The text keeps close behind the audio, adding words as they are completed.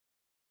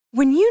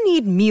When you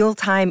need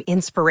mealtime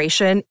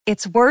inspiration,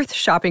 it's worth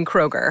shopping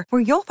Kroger,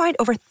 where you'll find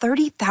over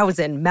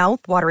 30,000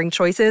 mouth-watering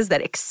choices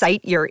that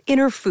excite your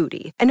inner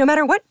foodie. And no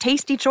matter what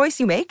tasty choice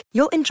you make,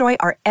 you'll enjoy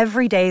our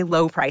everyday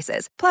low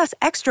prices, plus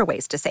extra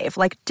ways to save,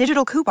 like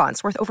digital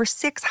coupons worth over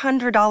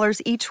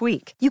 $600 each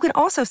week. You can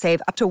also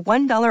save up to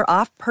 $1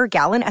 off per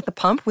gallon at the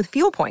pump with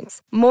fuel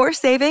points. More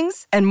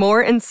savings and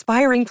more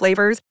inspiring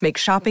flavors make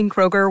shopping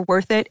Kroger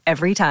worth it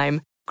every time.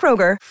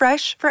 Kroger,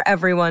 fresh for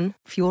everyone.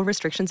 Fuel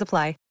restrictions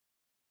apply.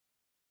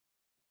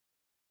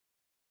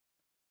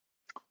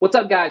 What's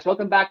up, guys?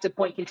 Welcome back to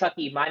Point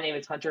Kentucky. My name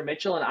is Hunter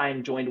Mitchell, and I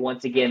am joined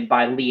once again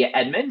by Leah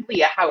Edmond.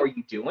 Leah, how are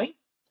you doing?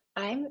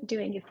 I'm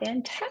doing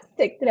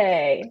fantastic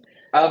today.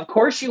 Of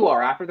course you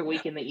are. After the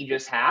weekend that you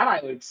just had, I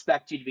would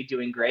expect you to be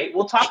doing great.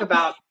 We'll talk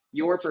about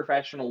your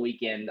professional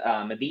weekend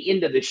at the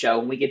end of the show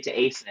when we get to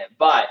acing it.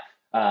 But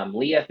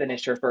Leah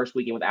finished her first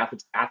weekend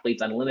with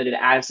Athletes Unlimited,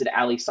 as did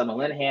Ali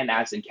Summer-Linehan,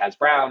 as did Kaz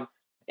Brown.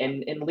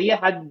 And Leah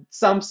had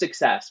some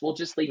success. We'll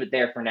just leave it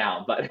there for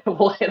now, but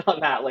we'll hit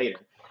on that later.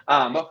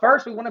 But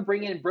first, we want to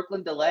bring in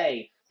Brooklyn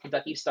DeLay,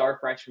 Kentucky star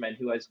freshman,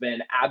 who has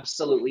been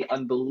absolutely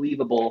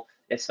unbelievable,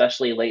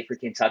 especially late for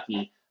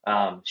Kentucky.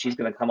 She's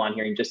going to come on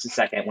here in just a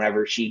second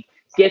whenever she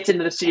gets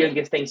into the studio and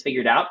gets things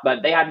figured out.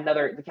 But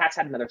the Cats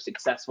had another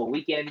successful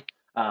weekend.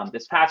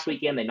 This past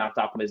weekend, they knocked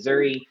off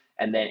Missouri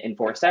and then in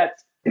 4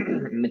 sets.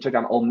 And they took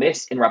on Ole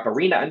Miss in Rupp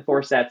Arena in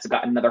 4 sets.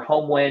 Got another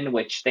home win,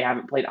 which they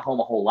haven't played at home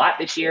a whole lot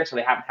this year, so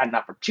they haven't had an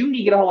opportunity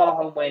to get a whole lot of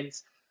home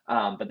wins.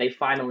 But they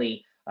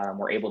finally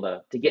were able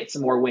to get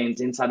some more wins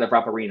inside of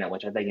Rupp Arena,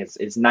 which I think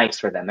is nice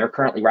for them. They're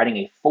currently riding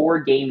a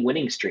 4-game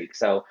winning streak.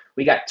 So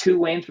we got 2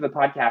 wins for the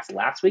podcast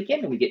last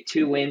weekend, and we get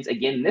 2 wins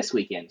again this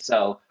weekend.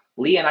 So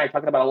Leah and I are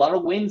talking about a lot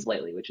of wins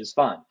lately, which is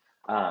fun.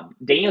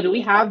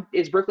 Daniel,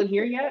 is Brooklyn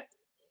here yet?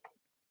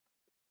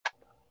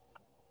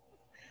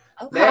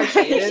 Oh, there she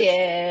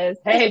is.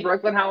 Hey,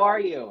 Brooklyn, how are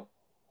you?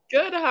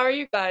 Good. How are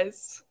you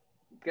guys?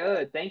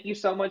 Good. Thank you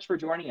so much for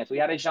joining us. We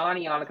had a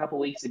Johnny on a couple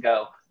weeks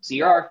ago, so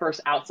you're our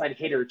first outside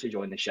hitter to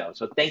join the show.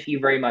 So thank you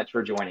very much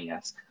for joining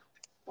us.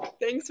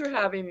 Thanks for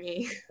having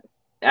me.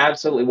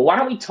 Absolutely. Well, why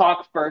don't we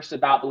talk first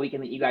about the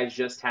weekend that you guys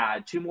just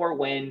had? 2 more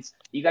wins.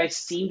 You guys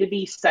seem to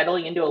be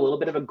settling into a little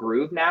bit of a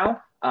groove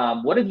now.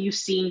 What have you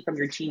seen from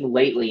your team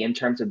lately in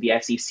terms of the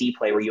SEC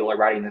play, where you are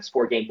riding this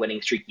 4-game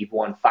winning streak? You've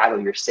won 5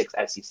 of your 6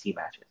 SEC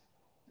matches.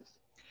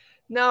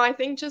 No, I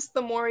think just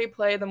the more we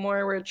play, the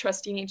more we're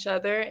trusting each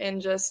other, and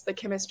just the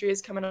chemistry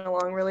is coming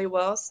along really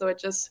well. So it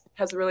just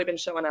has really been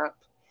showing up.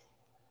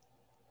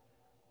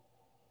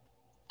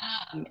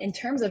 In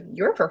terms of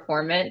your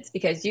performance,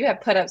 because you have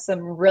put up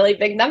some really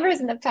big numbers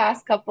in the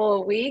past couple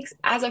of weeks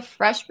as a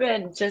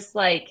freshman, just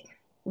like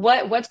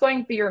what's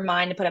going through your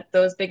mind to put up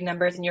those big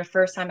numbers in your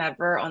first time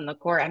ever on the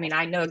court? I mean,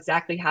 I know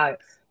exactly how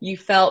you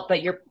felt,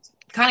 but you're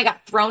kind of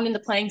got thrown into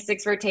playing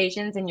 6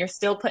 rotations and you're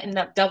still putting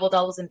up double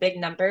doubles and big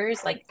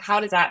numbers. Like, how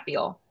does that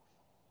feel?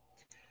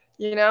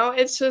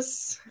 It's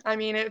just,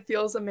 it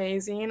feels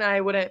amazing.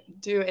 I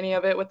wouldn't do any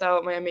of it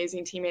without my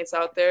amazing teammates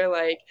out there,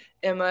 like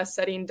Emma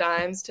setting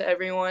dimes to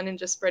everyone and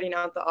just spreading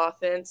out the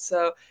offense.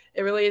 So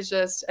it really is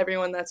just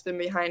everyone that's been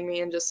behind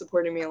me and just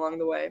supporting me along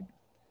the way.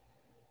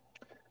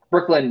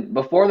 Brooklyn,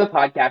 before the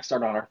podcast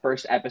started on our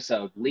first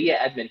episode, Leah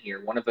Edmond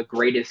here, one of the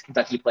greatest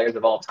Kentucky players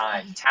of all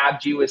time,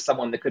 tabbed you as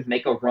someone that could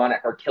make a run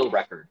at her kill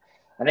record.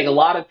 I think a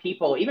lot of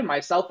people, even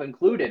myself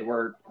included,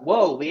 were,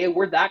 whoa, Leah,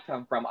 where'd that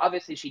come from?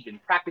 Obviously, she'd been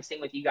practicing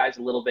with you guys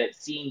a little bit,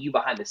 seeing you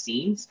behind the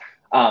scenes.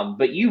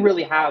 But you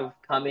really have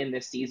come in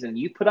this season.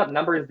 You put up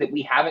numbers that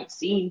we haven't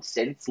seen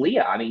since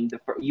Leah. I mean,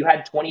 you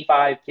had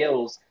 25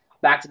 kills,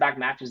 back-to-back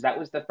matches. That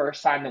was the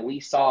first time that we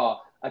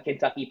saw a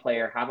Kentucky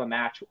player have a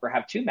match, or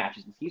have 2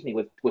 matches,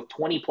 with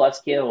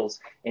 20-plus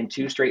kills in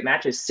 2 straight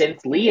matches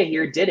since Leah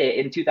here did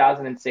it in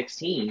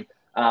 2016.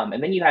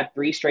 And then you had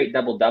 3 straight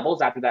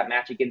double-doubles after that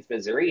match against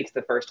Missouri. It's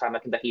the first time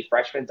a Kentucky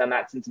freshman's done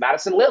that since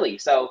Madison Lilly.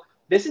 So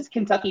this is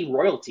Kentucky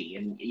royalty.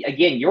 And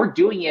again, you're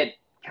doing it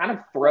kind of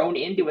thrown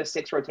into a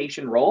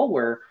 6-rotation role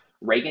where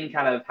Reagan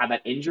kind of had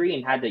that injury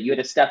and you had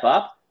to step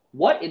up.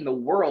 What in the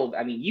world?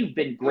 I mean, you've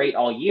been great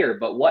all year,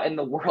 but what in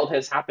the world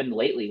has happened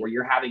lately where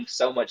you're having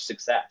so much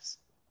success?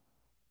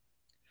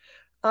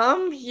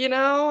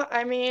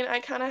 I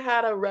kind of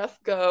had a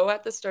rough go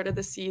at the start of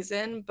the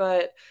season,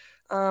 but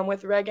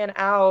with Reagan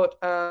out,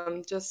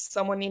 just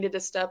someone needed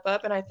to step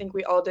up, and I think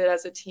we all did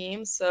as a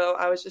team. So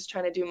I was just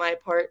trying to do my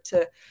part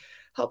to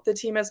help the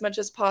team as much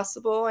as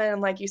possible.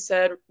 And like you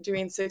said,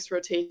 doing 6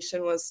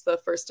 rotation was the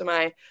first of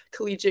my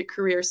collegiate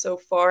career so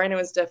far, and it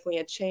was definitely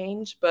a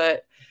change.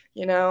 But,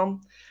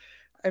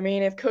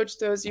 if coach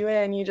throws you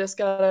in, you just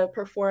got to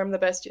perform the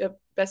best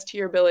to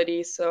your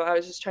ability. So I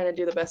was just trying to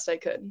do the best I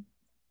could.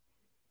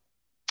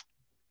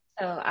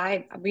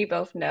 So we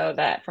both know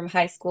that from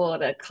high school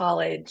to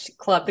college,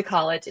 club to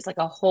college, it's like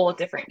a whole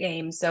different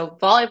game. So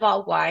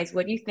volleyball wise,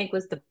 what do you think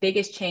was the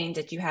biggest change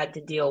that you had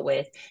to deal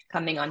with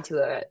coming onto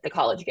the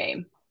college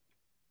game?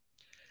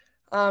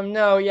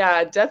 No,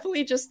 yeah,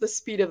 definitely just the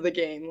speed of the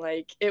game.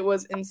 Like it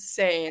was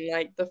insane.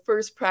 Like the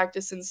first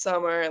practice in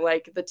summer,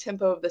 like the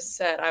tempo of the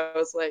set, I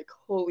was like,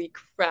 holy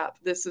crap,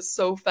 this is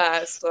so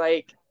fast.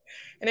 Like,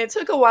 and it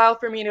took a while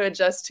for me to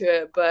adjust to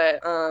it,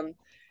 but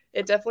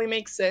it definitely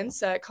makes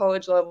sense at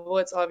college level.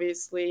 It's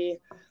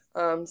obviously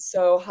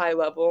so high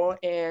level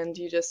and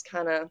you just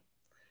kind of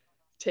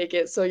take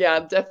it. So yeah,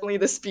 definitely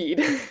the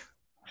speed.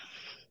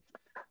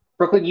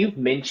 Brooklyn, you've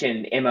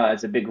mentioned Emma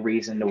as a big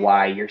reason to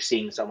why you're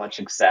seeing so much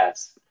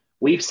success.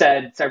 We've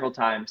said several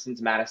times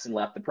since Madison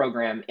left the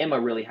program, Emma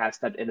really has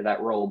stepped into that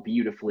role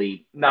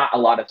beautifully. Not a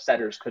lot of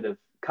setters could have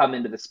come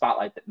into the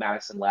spotlight that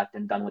Madison left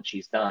and done what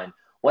she's done.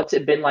 What's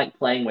it been like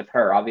playing with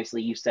her?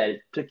 Obviously, you said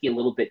it took you a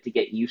little bit to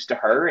get used to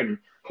her and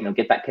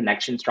get that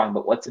connection strong.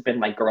 But what's it been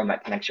like growing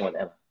that connection with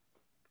Emma?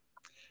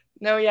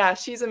 No, yeah,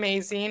 she's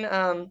amazing.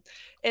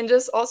 And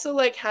just also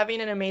like having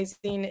an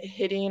amazing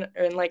hitting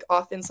and like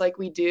offense like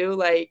we do,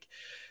 like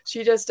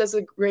she just does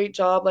a great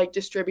job like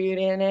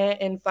distributing it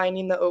and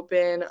finding the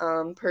open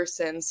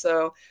person.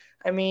 So,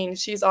 I mean,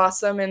 she's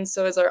awesome, and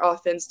so is our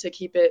offense to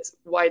keep it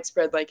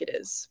widespread like it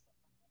is.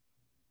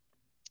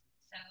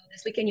 So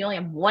this weekend you only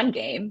have one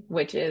game,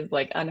 which is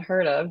like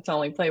unheard of to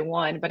only play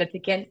one, but it's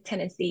against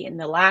Tennessee. And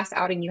the last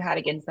outing you had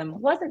against them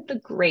wasn't the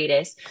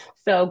greatest.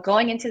 So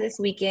going into this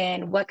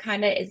weekend, what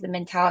kind of is the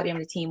mentality of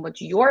the team?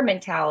 What's your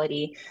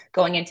mentality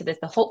going into this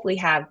to hopefully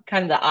have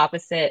kind of the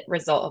opposite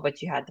result of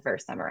what you had the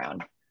first time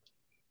around?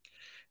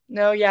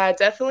 No, yeah,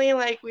 definitely.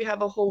 Like we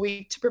have a whole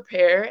week to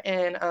prepare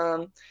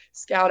and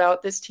scout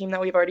out this team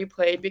that we've already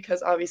played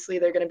because obviously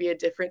they're going to be a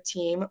different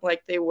team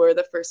like they were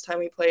the first time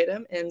we played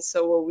them, and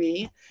so will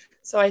we.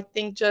 So I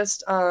think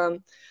just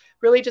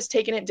really just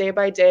taking it day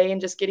by day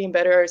and just getting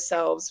better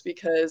ourselves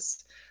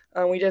because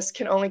we just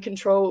can only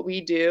control what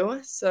we do.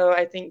 So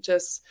I think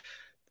just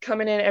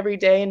coming in every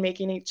day and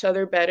making each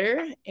other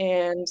better.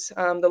 And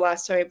the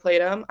last time I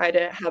played them, I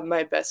didn't have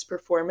my best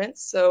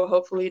performance. So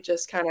hopefully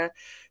just kind of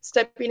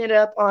stepping it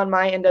up on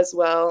my end as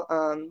well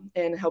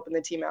and helping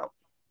the team out.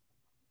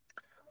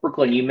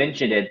 Brooklyn, you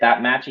mentioned it.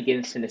 That match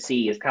against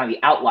Tennessee is kind of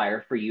the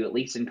outlier for you, at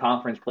least in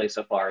conference play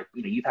so far.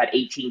 You've had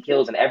 18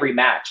 kills in every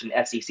match in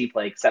SEC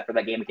play except for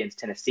that game against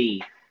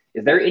Tennessee.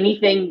 Is there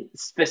anything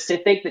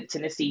specific that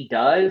Tennessee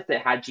does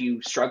that had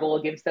you struggle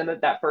against them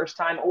at that first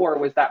time, or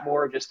was that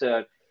more just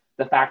the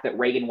fact that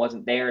Reagan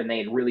wasn't there and they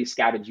had really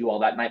scouted you all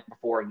that night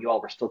before, and you all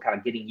were still kind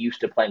of getting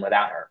used to playing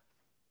without her?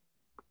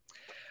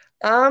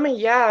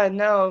 Yeah,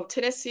 no,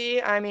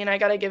 Tennessee, I mean, I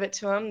got to give it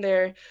to them.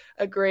 They're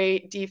a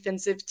great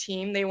defensive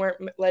team. They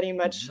weren't letting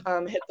much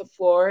hit the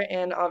floor.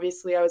 And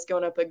obviously, I was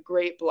going up a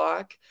great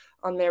block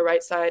on their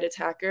right side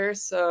attacker.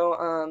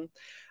 So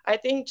I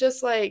think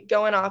just like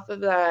going off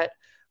of that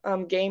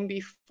game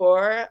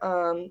before,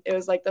 it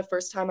was like the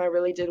first time I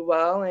really did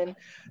well. And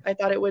I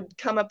thought it would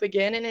come up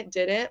again, and it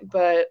didn't.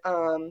 But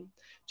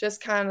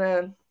just kind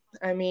of,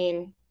 I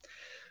mean,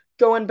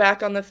 going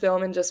back on the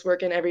film and just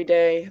working every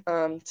day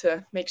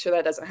to make sure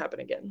that doesn't happen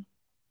again.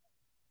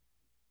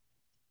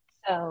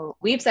 So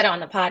we've said it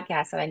on the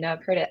podcast, and I know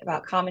I've heard it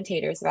about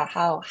commentators about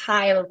how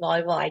high of a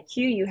volleyball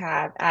IQ you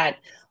have. At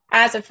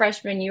as a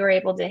freshman, you were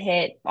able to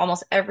hit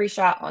almost every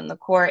shot on the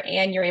court,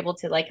 and you're able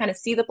to like kind of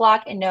see the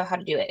block and know how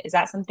to do it. Is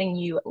that something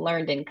you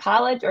learned in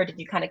college, or did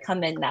you kind of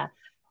come in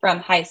from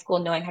high school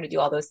knowing how to do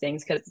all those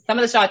things? Because some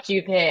of the shots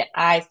you've hit,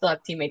 I still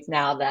have teammates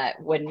now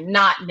that would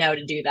not know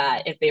to do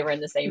that if they were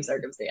in the same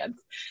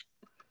circumstance.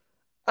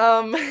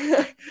 Um,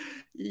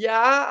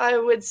 yeah, I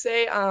would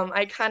say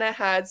I kind of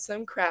had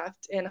some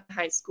craft in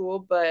high school,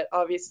 but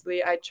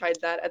obviously I tried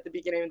that at the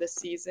beginning of the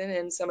season,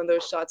 and some of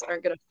those shots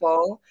aren't going to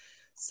fall.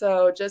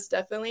 So just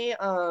definitely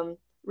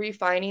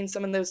refining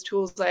some of those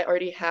tools I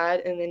already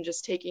had, and then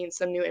just taking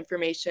some new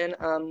information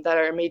that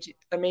our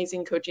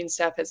amazing coaching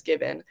staff has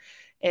given,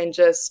 and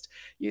just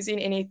using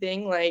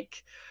anything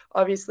like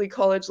obviously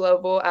college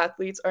level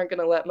athletes aren't going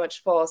to let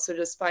much fall. So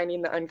just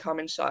finding the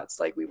uncommon shots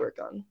like we work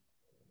on.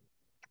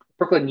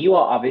 Brooklyn, you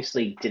all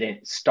obviously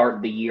didn't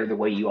start the year the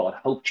way you all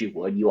had hoped you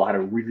would. You all had a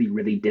really,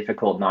 really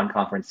difficult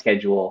non-conference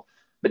schedule.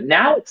 But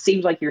now it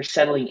seems like you're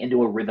settling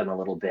into a rhythm a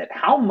little bit.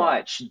 How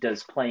much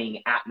does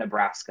playing at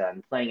Nebraska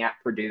and playing at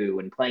Purdue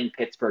and playing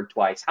Pittsburgh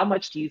twice, how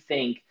much do you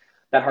think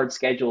that hard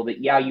schedule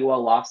that, yeah, you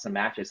all lost some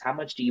matches, how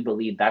much do you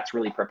believe that's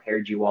really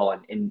prepared you all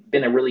and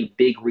been a really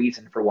big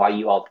reason for why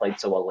you all played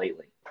so well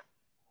lately?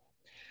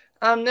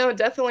 No,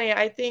 definitely.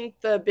 I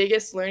think the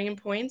biggest learning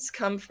points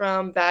come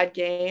from bad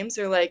games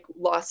or like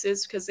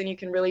losses, because then you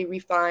can really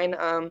refine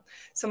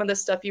some of the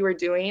stuff you were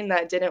doing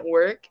that didn't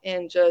work,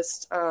 and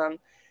just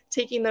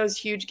taking those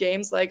huge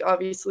games. Like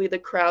obviously the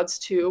crowds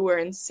too were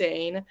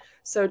insane.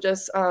 So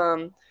just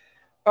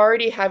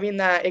already having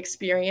that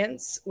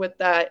experience with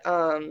that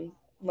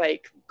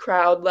like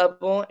crowd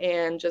level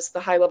and just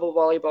the high level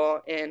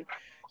volleyball, and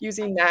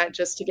using that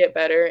just to get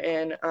better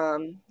and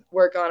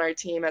work on our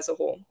team as a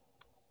whole.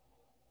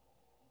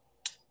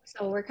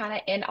 So we're kind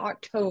of in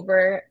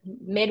October,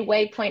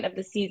 midway point of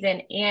the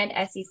season and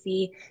SEC.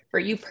 For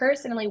you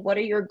personally, what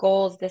are your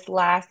goals this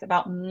last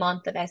about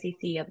month of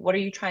SEC? Of what are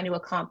you trying to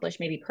accomplish,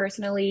 maybe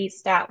personally,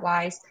 stat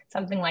wise,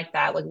 something like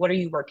that? Like, what are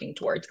you working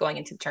towards going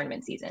into the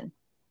tournament season?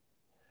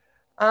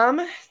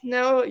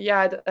 No,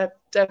 yeah,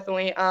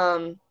 definitely.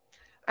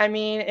 I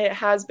mean, it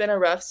has been a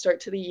rough start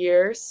to the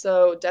year,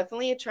 so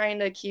definitely trying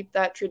to keep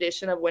that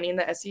tradition of winning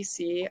the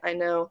SEC. I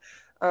know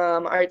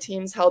our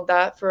teams held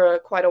that for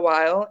quite a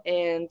while,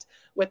 and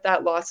with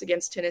that loss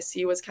against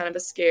Tennessee was kind of a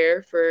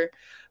scare for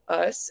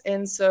us.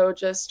 And so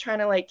just trying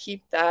to like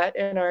keep that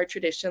in our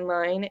tradition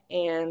line,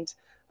 and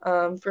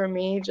for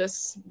me,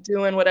 just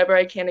doing whatever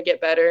I can to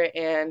get better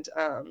and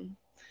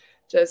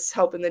just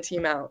helping the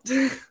team out.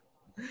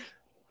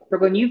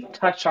 Brooklyn, you've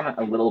touched on it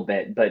a little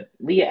bit, but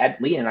Leah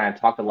and I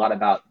have talked a lot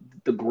about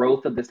the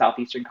growth of the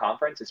Southeastern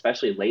Conference,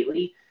 especially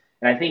lately.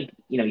 And I think,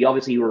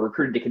 you were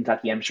recruited to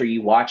Kentucky. I'm sure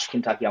you watched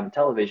Kentucky on the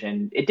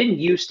television. It didn't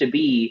used to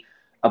be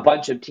a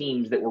bunch of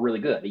teams that were really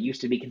good. It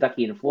used to be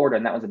Kentucky and Florida,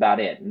 and that was about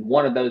it. And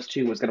one of those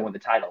two was going to win the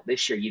title.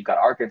 This year, you've got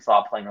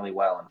Arkansas playing really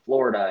well, and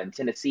Florida and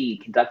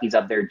Tennessee. Kentucky's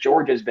up there.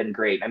 Georgia's been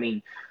great. I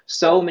mean,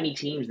 so many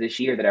teams this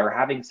year that are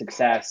having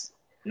success,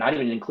 not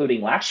even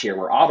including last year,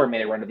 where Auburn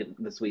made a run to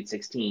the Sweet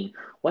 16.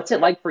 What's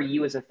it like for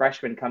you as a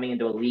freshman coming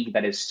into a league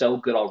that is so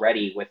good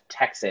already with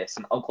Texas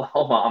and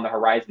Oklahoma on the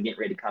horizon getting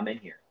ready to come in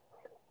here?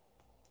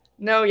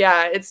 No,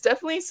 yeah, it's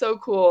definitely so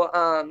cool.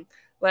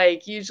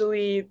 Like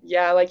usually,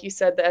 yeah, like you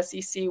said, the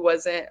SEC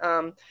wasn't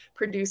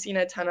producing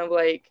a ton of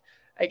like,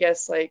 I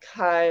guess like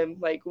high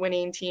like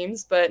winning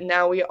teams, but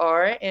now we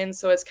are, and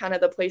so it's kind of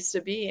the place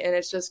to be, and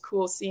it's just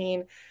cool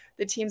seeing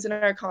the teams in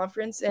our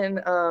conference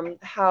and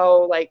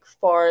how like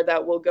far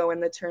that will go in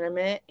the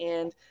tournament.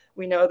 And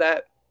we know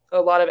that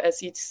a lot of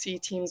SEC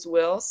teams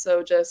will.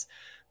 So just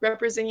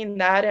representing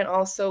that, and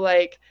also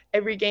like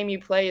every game you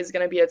play is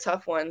going to be a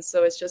tough one.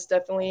 So it's just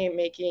definitely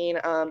making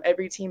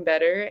every team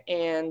better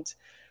and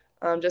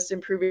just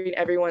improving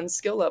everyone's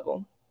skill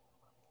level.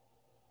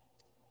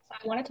 So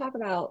I want to talk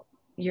about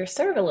your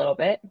serve a little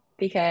bit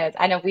because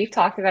I know we've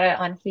talked about it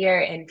on here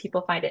and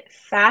people find it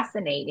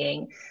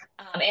fascinating.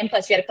 And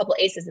plus, you had a couple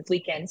aces this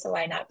weekend, so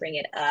why not bring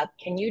it up?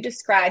 Can you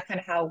describe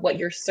kind of what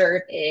your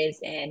serve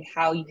is and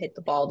how you hit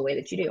the ball the way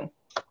that you do?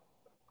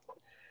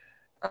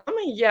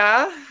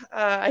 Yeah,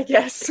 I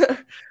guess.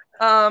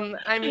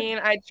 I mean,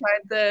 I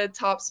tried the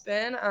top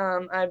spin.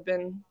 I've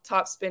been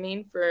top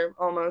spinning for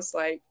almost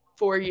like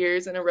 4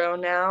 years in a row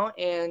now,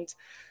 and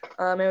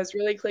it was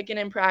really clicking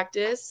in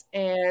practice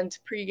and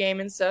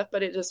pregame and stuff,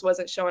 but it just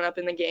wasn't showing up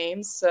in the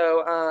games.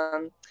 So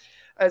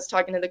I was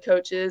talking to the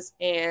coaches,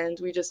 and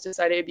we just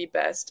decided it'd be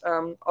best.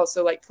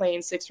 Also, like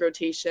playing 6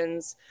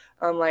 rotations,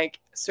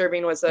 like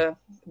serving was a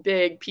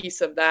big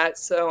piece of that.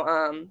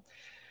 So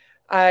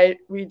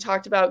we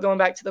talked about going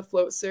back to the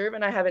float serve,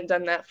 and I haven't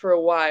done that for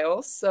a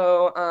while.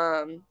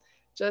 So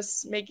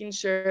just making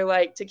sure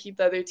like to keep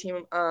the other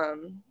team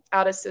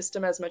out of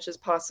system as much as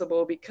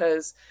possible,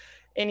 because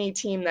any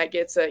team that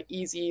gets an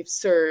easy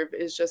serve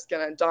is just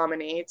going to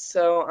dominate.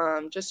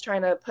 So just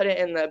trying to put it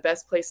in the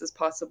best places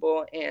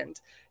possible. And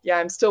yeah,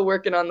 I'm still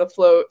working on the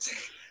float,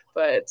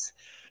 but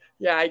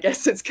yeah, I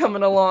guess it's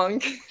coming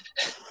along.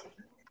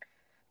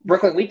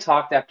 Brooklyn, we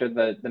talked after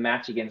the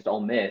match against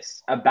Ole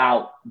Miss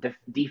about the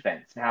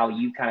defense and how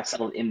you kind of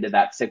settled into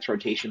that 6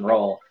 rotation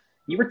role.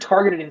 You were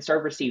targeted in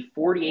serve receive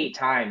 48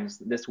 times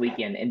this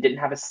weekend and didn't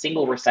have a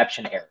single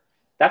reception error.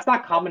 That's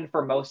not common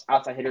for most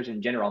outside hitters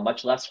in general,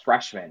 much less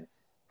freshmen.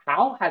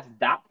 How has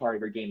that part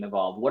of your game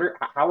evolved?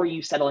 How are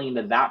you settling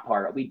into that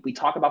part? We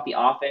talk about the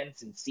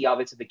offense and see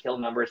obviously the kill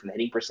numbers and the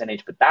hitting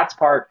percentage, but that's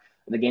part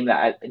of the game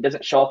that it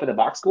doesn't show up in the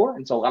box score,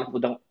 and so a lot of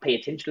people don't pay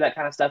attention to that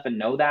kind of stuff and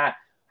know that.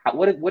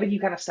 What have you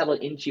kind of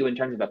settled into in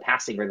terms of a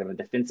passing rhythm, a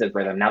defensive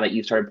rhythm, now that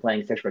you've started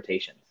playing 6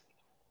 rotations?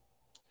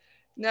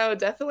 No,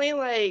 definitely.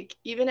 Like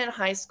even in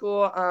high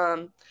school,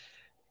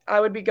 I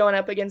would be going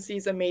up against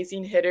these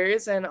amazing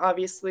hitters, and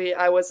obviously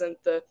I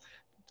wasn't the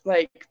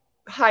like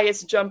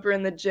highest jumper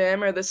in the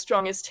gym or the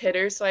strongest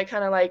hitter, so I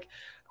kind of like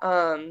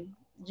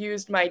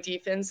used my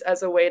defense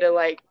as a way to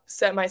like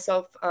set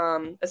myself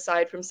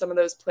aside from some of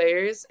those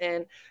players,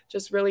 and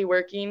just really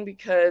working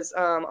because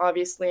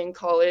obviously in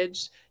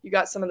college you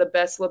got some of the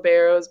best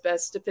liberos,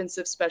 best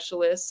defensive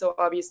specialists, so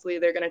obviously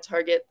they're going to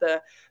target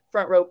the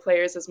front row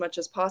players as much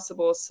as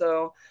possible.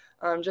 So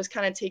just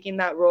kind of taking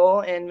that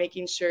role and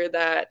making sure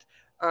that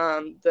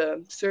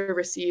the serve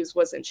receives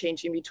wasn't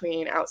changing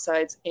between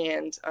outsides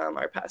and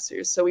our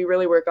passers. So we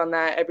really work on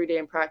that every day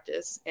in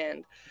practice,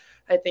 and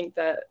I think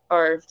that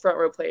our front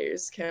row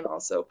players can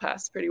also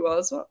pass pretty well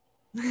as well.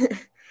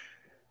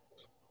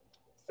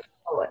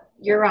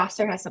 Your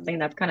roster has something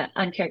that's kind of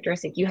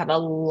uncharacteristic. You have a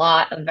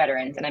lot of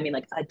veterans, and I mean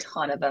like a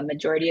ton of them.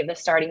 Majority of the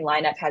starting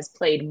lineup has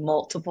played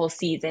multiple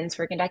seasons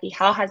for Kentucky.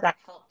 How has that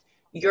helped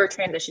your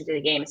transition to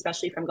the game,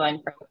 especially from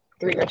going from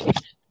 3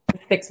 rotations to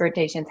 6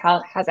 rotations?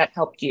 How has that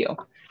helped you?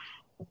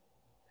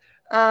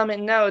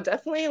 No,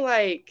 definitely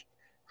like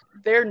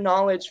their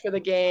knowledge for the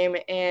game,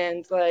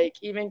 and like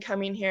even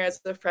coming here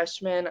as a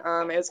freshman,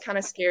 it was kind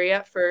of scary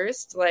at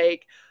first.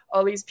 Like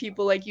all these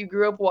people like you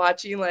grew up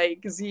watching,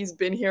 like Z's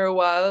been here a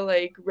while,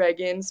 like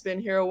Reagan's been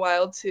here a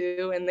while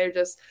too, and they're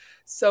just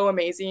so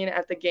amazing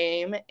at the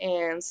game.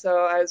 And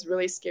so I was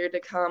really scared to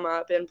come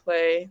up and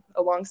play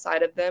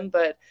alongside of them,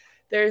 but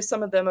they're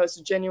some of the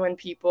most genuine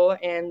people,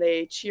 and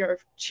they cheer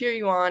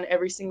you on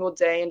every single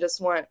day and just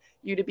want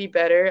you to be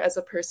better as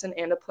a person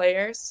and a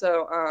player.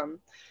 So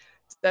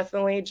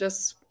definitely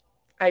just,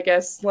 I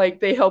guess, like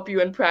they help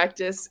you in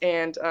practice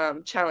and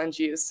challenge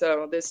you.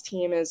 So this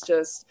team is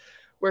just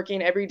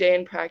working every day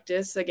in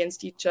practice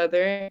against each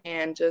other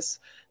and just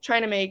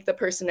trying to make the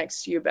person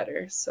next to you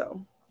better.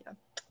 So, yeah.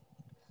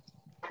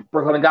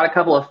 Brooklyn, I got a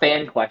couple of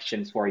fan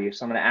questions for you.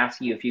 So I'm going to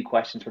ask you a few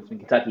questions from some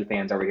Kentucky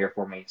fans over here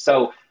for me.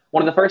 So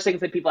one of the first things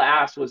that people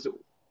asked was, are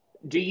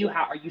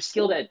you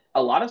skilled at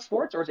a lot of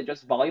sports, or is it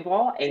just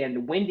volleyball?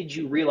 And when did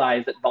you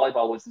realize that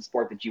volleyball was the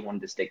sport that you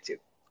wanted to stick to?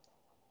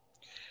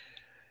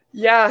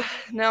 Yeah,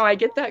 no, I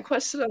get that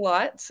question a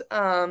lot.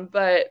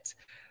 But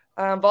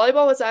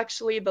volleyball was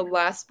actually the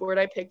last sport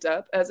I picked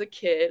up as a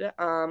kid.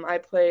 I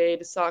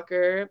played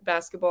soccer,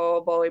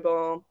 basketball,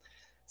 volleyball,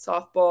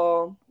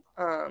 softball,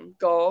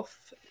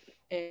 golf,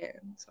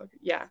 and soccer.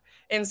 Yeah.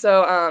 And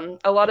so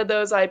a lot of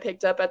those I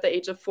picked up at the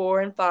age of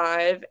 4 and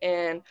 5.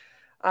 And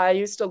I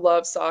used to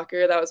love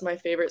soccer. That was my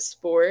favorite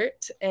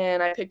sport.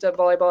 And I picked up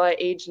volleyball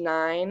at age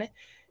 9.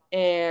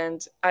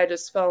 And I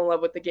just fell in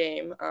love with the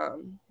game.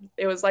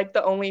 It was like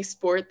the only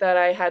sport that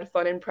I had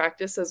fun in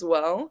practice as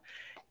well.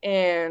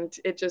 And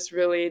it just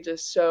really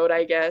just showed,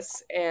 I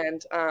guess.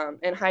 And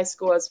in high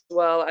school as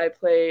well, I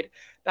played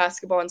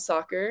basketball and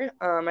soccer.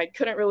 I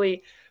couldn't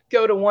really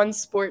go to one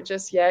sport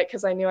just yet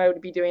because I knew I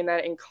would be doing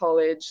that in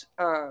college.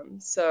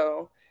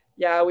 So,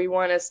 yeah, we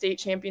won a state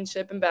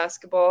championship in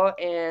basketball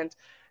and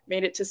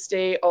made it to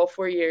state all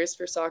 4 years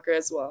for soccer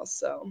as well.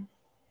 So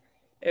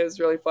it was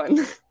really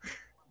fun.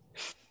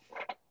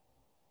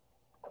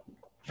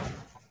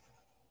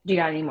 Do you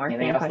got any more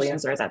fan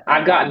questions, or is that?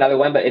 I've got another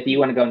one, but if you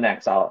want to go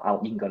next, you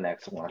can go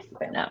next. No,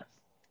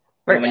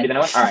 we're going to do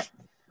another one. All right,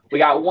 we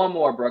got one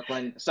more,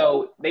 Brooklyn.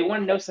 So they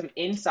want to know some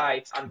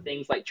insights on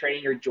things like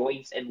training your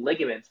joints and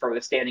ligaments for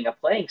the standing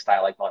up playing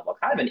style like volleyball.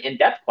 Kind of an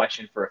in-depth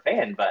question for a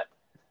fan, but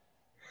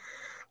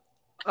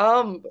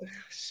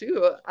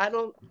shoot, I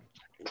don't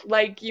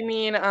like. You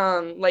mean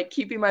like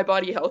keeping my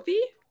body healthy?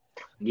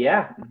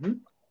 Yeah. Mm-hmm.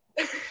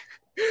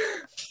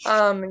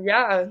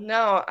 Yeah,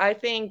 no, I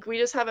think we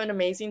just have an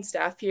amazing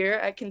staff here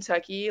at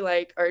Kentucky.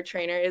 Like our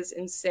trainer is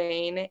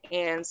insane,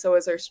 and so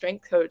is our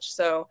strength coach.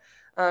 So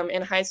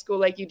in high school,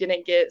 like you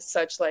didn't get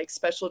such like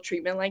special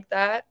treatment like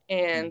that.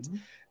 And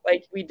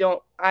like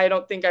I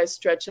don't think I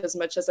stretch as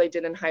much as I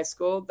did in high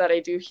school that I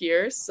do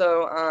here.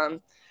 So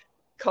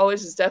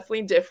college is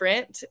definitely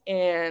different.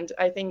 And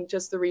I think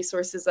just the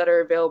resources that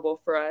are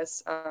available for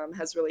us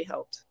has really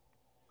helped.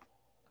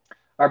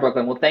 All right,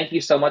 Brooklyn. Well, thank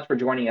you so much for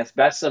joining us.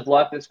 Best of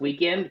luck this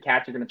weekend. The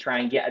Cats are going to try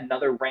and get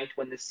another ranked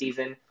win this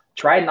season.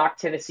 Try and knock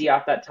Tennessee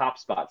off that top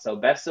spot. So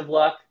best of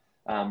luck.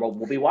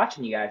 We'll be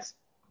watching you guys.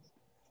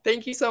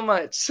 Thank you so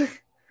much.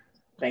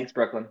 Thanks,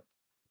 Brooklyn.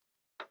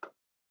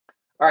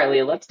 All right,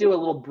 Leah, let's do a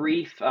little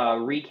brief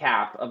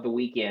recap of the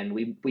weekend.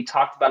 We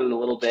talked about it a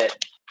little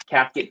bit.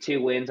 Cats get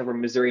 2 wins over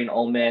Missouri and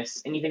Ole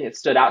Miss. Anything that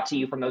stood out to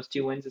you from those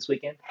 2 wins this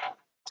weekend?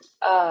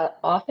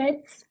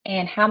 Offense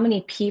and how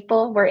many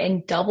people were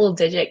in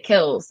double-digit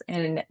kills.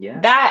 And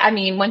that, I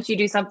mean, once you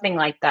do something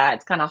like that,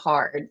 it's kind of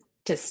hard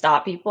to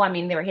stop people. I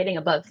mean, they were hitting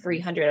above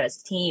 300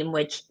 as a team,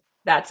 which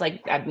that's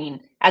like, I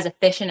mean, as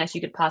efficient as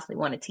you could possibly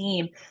want a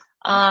team.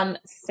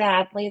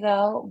 Sadly,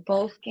 though,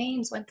 both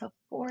games went to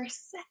 4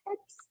 sets.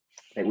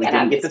 We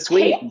didn't get the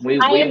sweep. We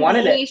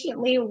wanted it. I am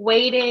patiently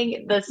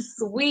waiting the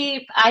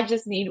sweep. I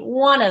just need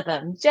one of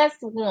them, just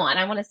one.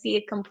 I want to see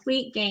a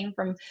complete game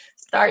from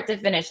start to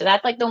finish. So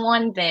that's like the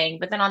one thing.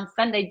 But then on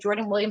Sunday,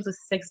 Jordan Williams was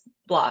 6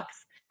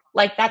 blocks.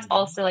 Like that's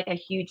also like a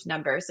huge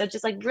number. So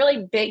just like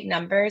really big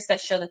numbers that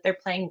show that they're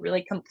playing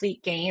really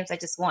complete games. I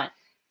just want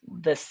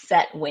the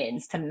set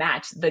wins to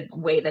match the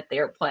way that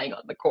they're playing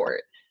on the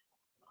court.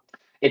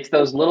 It's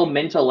those little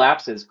mental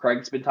lapses.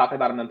 Craig's been talking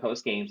about them in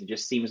post games. It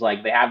just seems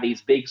like they have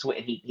these big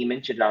swings. He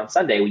mentioned it on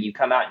Sunday when you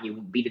come out and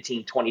you beat a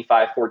team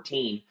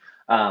 25-14.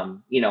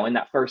 In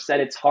that first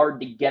set, it's hard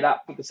to get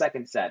up for the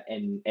second set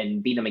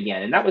and beat them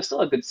again. And that was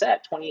still a good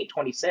set,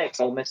 28-26.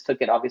 Ole Miss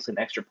took it obviously in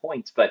extra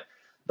points, but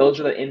those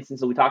are the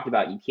instances we talked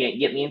about. You can't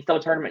get in the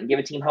NCAA tournament and give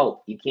a team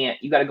hope. You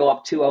got to go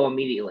up 2-0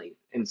 immediately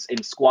and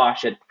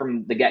squash it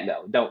from the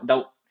get-go.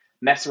 Don't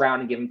mess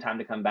around and give them time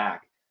to come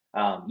back.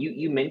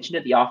 You mentioned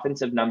it. The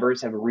offensive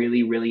numbers have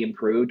really, really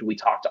improved. We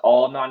talked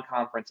all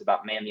non-conference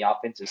about, the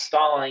offense is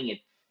stalling.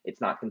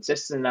 It's not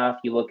consistent enough.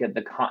 You look at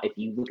if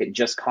you look at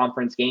just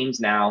conference games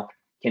now,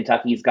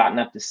 Kentucky's gotten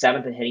up to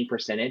 7th in hitting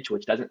percentage,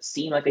 which doesn't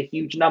seem like a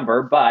huge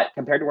number, but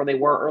compared to where they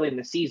were early in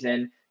the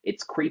season,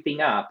 it's creeping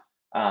up.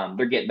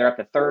 They're up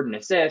to 3rd in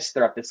assists.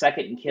 They're up to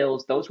 2nd in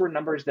kills. Those were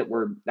numbers that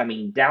were,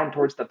 down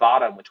towards the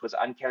bottom, which was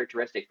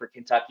uncharacteristic for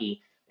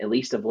Kentucky, at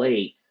least of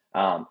late.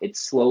 It's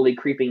slowly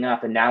creeping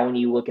up. And now when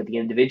you look at the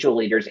individual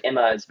leaders,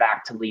 Emma is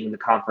back to leading the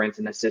conference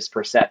in assists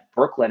per set.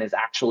 Brooklyn is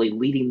actually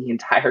leading the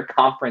entire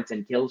conference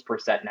in kills per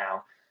set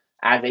now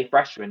as a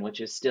freshman, which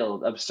is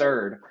still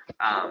absurd.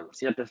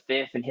 She's up to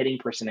fifth in hitting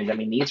percentage. I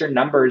mean, these are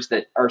numbers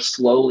that are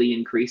slowly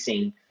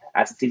increasing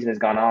as the season has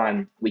gone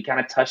on. We kind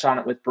of touched on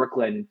it with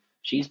Brooklyn.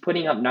 She's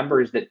putting up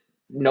numbers that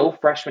no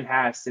freshman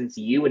has since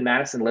you and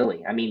Madison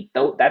Lilly. I mean,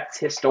 that's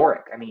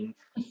historic. I mean,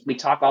 we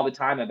talk all the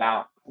time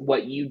about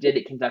what you did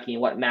at Kentucky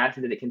and what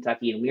Madison did at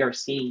Kentucky, and we are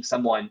seeing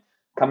someone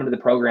come into the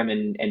program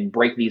and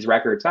break these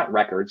records, not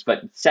records,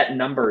 but set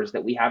numbers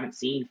that we haven't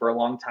seen for a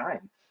long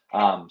time.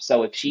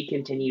 So if she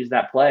continues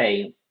that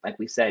play, like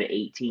we said,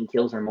 18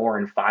 kills or more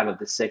in 5 of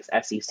the 6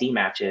 SEC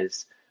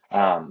matches,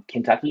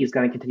 Kentucky is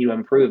going to continue to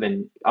improve.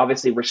 And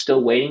obviously, we're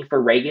still waiting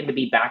for Reagan to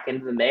be back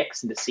into the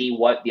mix and to see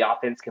what the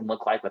offense can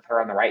look like with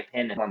her on the right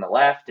pin and on the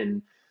left,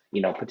 and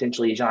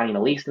potentially Johnny and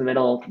Elise in the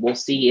middle. We'll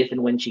see if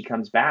and when she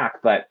comes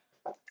back, but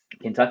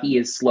Kentucky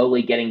is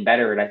slowly getting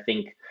better. And I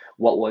think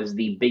what was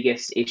the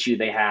biggest issue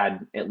they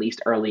had, at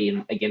least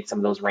early against some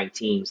of those ranked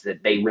teams,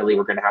 that they really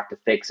were going to have to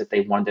fix if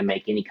they wanted to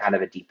make any kind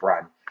of a deep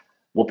run.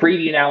 We'll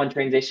preview now and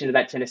transition to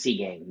that Tennessee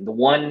game. The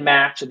one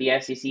match of the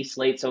SEC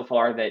slate so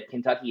far that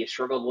Kentucky has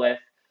struggled with.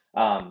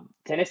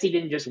 Tennessee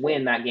didn't just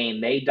win that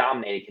game. They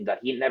dominated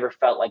Kentucky. It never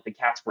felt like the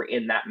Cats were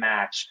in that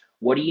match.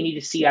 What do you need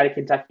to see out of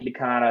Kentucky to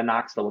kind of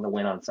Knoxville with a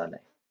win on Sunday?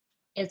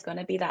 It's going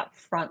to be that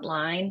front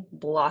line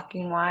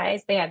blocking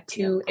wise. They have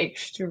 2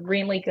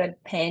 extremely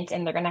good pins,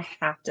 and they're going to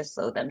have to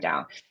slow them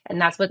down. And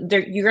that's what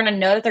you're going to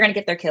know that they're going to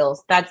get their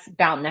kills. That's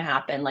bound to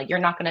happen. Like, you're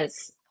not going to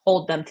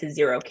hold them to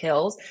 0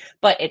 kills,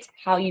 but it's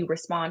how you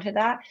respond to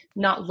that,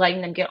 not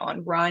letting them get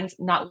on runs,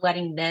 not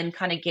letting them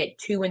kind of get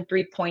 2 and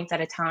 3 points at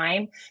a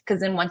time.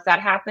 Because then once that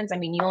happens, I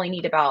mean, you only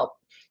need about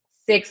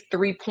 6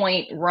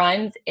 3-point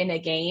runs in a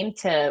game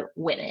to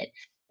win it.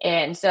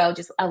 And so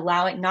just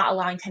not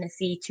allowing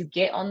Tennessee to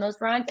get on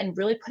those runs and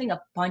really putting a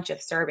bunch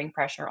of serving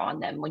pressure on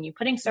them. When you're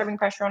putting serving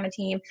pressure on a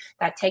team,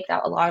 that takes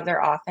out a lot of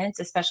their offense,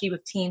 especially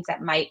with teams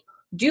that might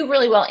do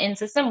really well in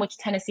system, which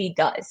Tennessee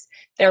does.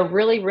 They're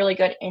really, really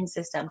good in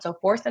system. So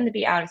force them to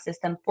be out of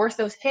system, force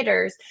those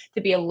hitters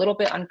to be a little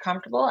bit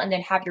uncomfortable, and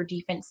then have your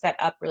defense set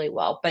up really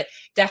well. But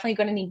definitely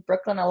going to need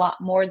Brooklyn a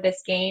lot more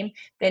this game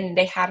than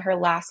they had her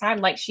last time,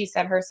 like she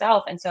said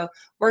herself. And so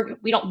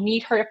we don't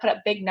need her to put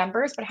up big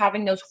numbers, but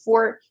having those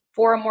four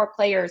or more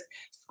players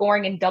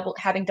scoring and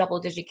having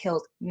double-digit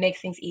kills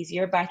makes things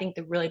easier. But I think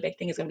the really big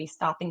thing is going to be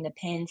stopping the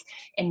pins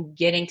and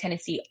getting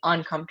Tennessee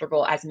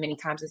uncomfortable as many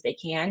times as they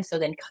can, so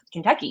then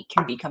Kentucky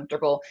can be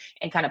comfortable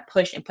and kind of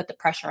push and put the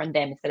pressure on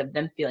them instead of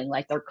them feeling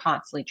like they're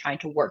constantly trying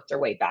to work their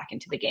way back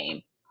into the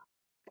game.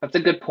 That's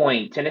a good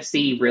point.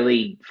 Tennessee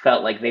really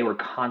felt like they were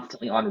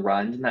constantly on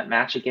runs in that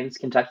match against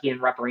Kentucky in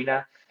Rupp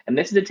Arena. And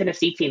this is a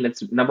Tennessee team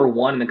that's number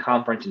 1 in the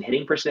conference in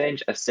hitting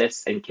percentage,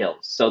 assists, and kills.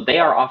 So they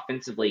are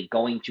offensively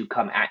going to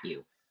come at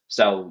you.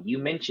 So you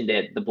mentioned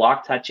it, the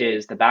block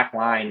touches, the back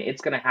line,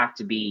 it's going to have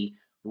to be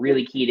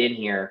really keyed in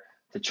here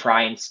to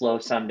try and slow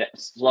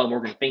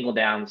Morgan Fingal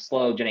down,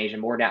 slow Janasia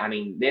Moore down. I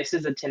mean, this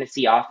is a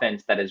Tennessee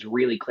offense that is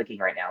really clicking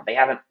right now.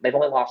 They've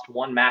only lost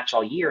 1 match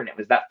all year, and it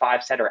was that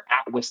 5-setter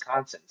at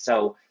Wisconsin.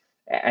 So,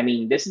 I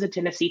mean, this is a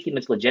Tennessee team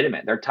that's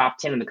legitimate. They're top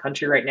 10 in the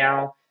country right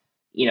now.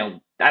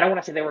 I don't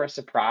want to say they were a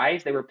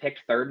surprise. They were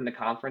picked 3rd in the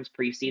conference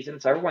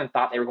preseason, so everyone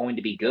thought they were going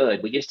to be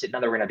good. We just didn't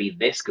know they were going to be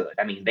this good.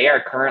 I mean, they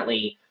are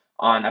currently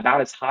on about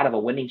as hot of a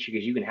winning streak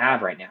as you can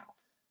have right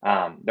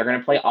now. They're going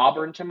to play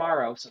Auburn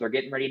tomorrow, so they're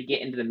getting ready to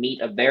get into the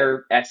meat of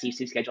their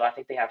SEC schedule. I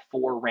think they have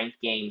 4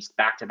 ranked games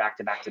back to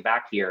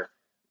back here,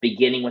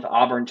 beginning with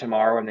Auburn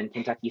tomorrow and then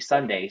Kentucky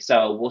Sunday.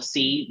 So we'll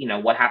see,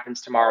 what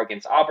happens tomorrow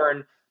against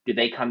Auburn. Do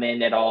they come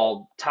in at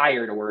all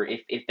tired, or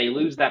if they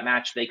lose that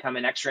match, they come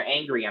in extra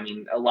angry? I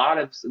mean, a lot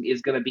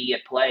is going to be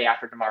at play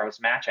after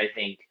tomorrow's match, I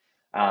think.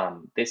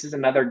 This is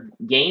another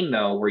game,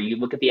 though, where you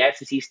look at the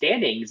SEC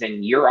standings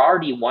and you're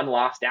already 1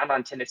 loss down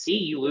on Tennessee.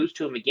 You lose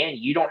to them again,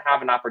 you don't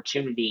have an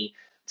opportunity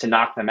to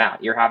knock them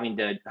out. You're having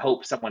to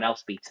hope someone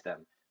else beats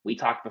them. We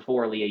talked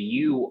before, Leah,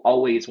 you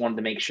always wanted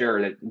to make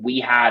sure that we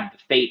had the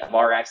fate of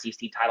our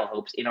SEC title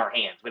hopes in our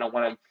hands. We don't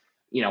want to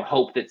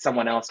hope that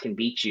someone else can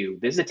beat you.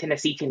 This is a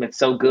Tennessee team that's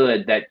so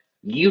good that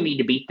you need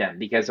to beat them,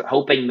 because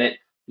hoping that,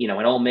 an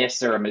Ole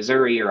Miss or a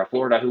Missouri or a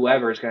Florida,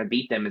 whoever is going to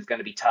beat them, is going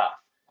to be tough.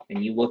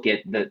 And you look at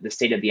the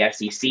state of the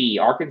SEC,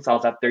 Arkansas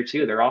is up there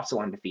too. They're also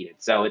undefeated.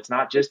 So it's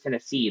not just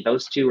Tennessee.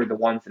 Those 2 are the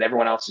ones that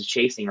everyone else is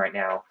chasing right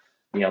now.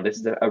 This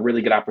is a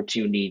really good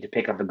opportunity to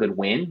pick up a good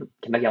win.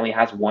 Kentucky only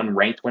has 1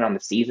 ranked win on the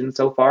season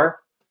so far.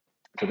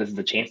 So this is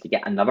a chance to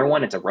get another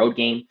one. It's a road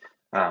game,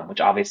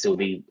 which obviously will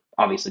be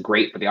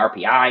great for the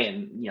RPI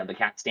and, the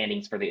Cat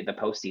standings for the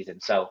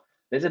postseason. So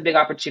there's a big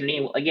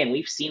opportunity. Again,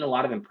 we've seen a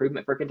lot of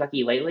improvement for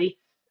Kentucky lately.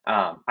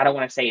 I don't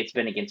want to say it's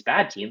been against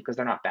bad teams, because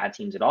they're not bad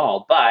teams at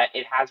all, but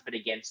it has been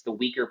against the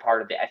weaker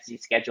part of the SEC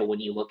schedule when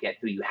you look at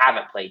who you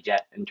haven't played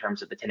yet in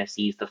terms of the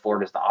Tennessees, the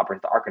Floridas, the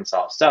Auburns, the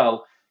Arkansas.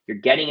 So you're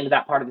getting into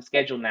that part of the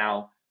schedule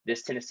now.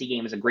 This Tennessee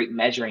game is a great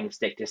measuring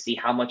stick to see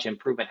how much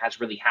improvement has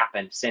really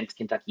happened since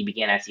Kentucky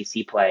began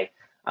SEC play.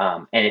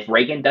 And if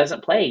Reagan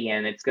doesn't play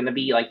again, it's going to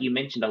be, like you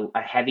mentioned,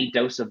 a heavy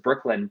dose of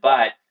Brooklyn,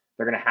 but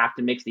they're going to have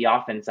to mix the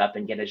offense up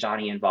and get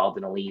Ajani involved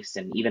in Elise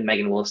and even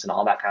Megan Wilson,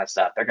 all that kind of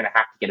stuff. They're going to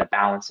have to get a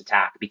balanced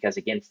attack because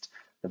against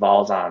the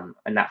Vols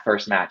in that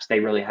first match, they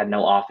really had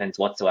no offense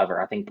whatsoever.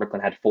 I think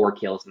Brooklyn had 4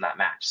 kills in that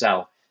match.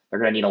 So they're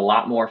going to need a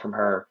lot more from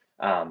her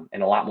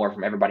and a lot more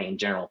from everybody in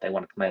general if they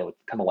want to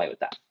come away with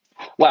that.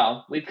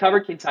 Well, we've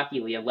covered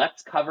Kentucky, Leah.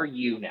 Let's cover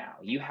you now.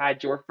 You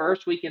had your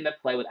first weekend to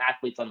play with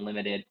Athletes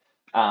Unlimited.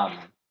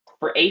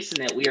 For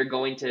Acing It, we are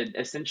going to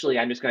essentially,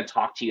 I'm just going to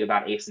talk to you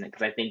about Acing It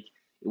because I think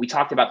we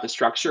talked about the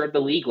structure of the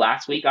league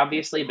last week,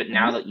 obviously, but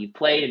now that you've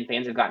played and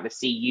fans have gotten to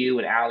see you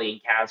and Allie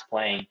and Kaz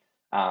playing,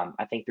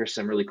 I think there's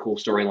some really cool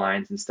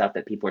storylines and stuff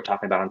that people are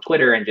talking about on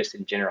Twitter and just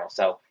in general.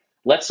 So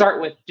let's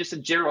start with just a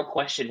general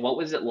question. What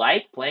was it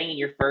like playing in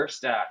your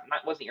first,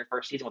 wasn't your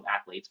first season with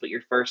Athletes, but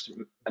your first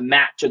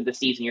match of the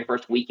season, your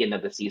first weekend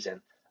of the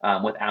season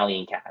with Allie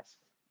and Kaz?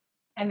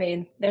 I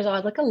mean, there's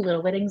always like a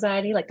little bit of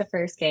anxiety, like the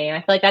first game. I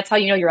feel like that's how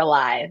you know you're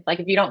alive. Like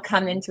if you don't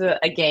come into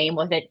a game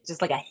with it,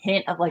 just like a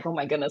hint of like, oh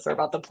my goodness, we're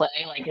about to play,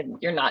 like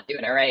you're not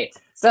doing it right.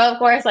 So of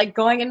course, like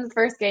going into the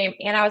first game,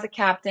 and I was a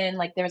captain,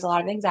 like there was a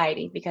lot of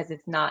anxiety because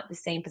it's not the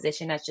same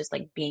position as just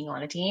like being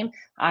on a team.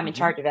 I'm in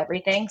charge of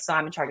everything, so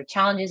I'm in charge of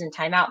challenges and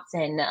timeouts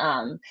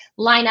and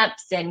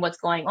lineups and what's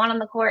going on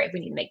the court. If we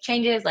need to make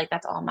changes, like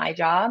that's all my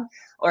job,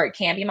 or it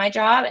can be my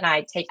job, and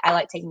I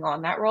like taking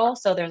on that role.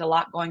 So there's a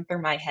lot going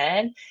through my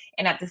head.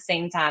 And at the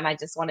same time, I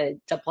just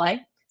wanted to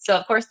play. So,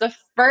 of course, the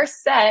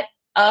first set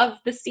of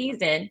the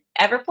season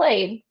ever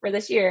played for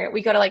this year,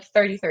 we go to like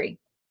 33.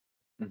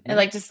 And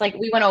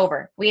we went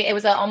over. It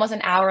was almost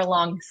an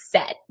hour-long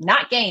set,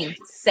 not game,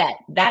 set.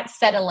 That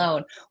set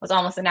alone was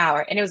almost an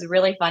hour. And it was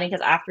really funny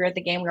because after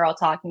the game, we were all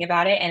talking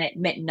about it, and it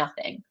meant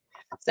nothing.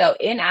 So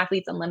in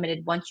Athletes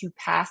Unlimited, once you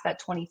pass that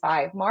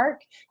 25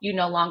 mark, you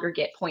no longer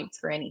get points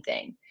for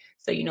anything.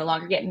 So you no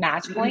longer get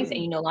match points, and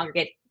you no longer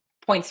get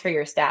points for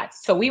your stats.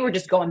 So we were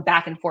just going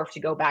back and forth to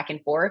go back and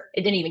forth.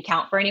 It didn't even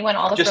count for anyone.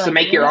 All just to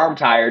make your arm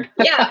tired.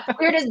 Yeah,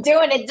 we were just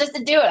doing it just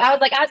to do it. I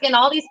was getting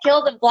all these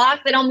kills and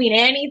blocks. They don't mean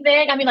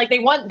anything. I mean, like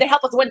they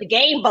help us win the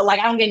game, but like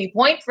I don't get any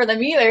points for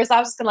them either. So I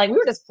was just we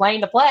were just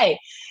playing to play.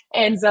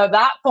 And so at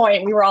that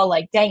point, we were all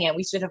like, dang it,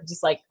 we should have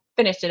just like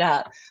finished it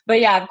up.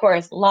 But yeah, of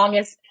course,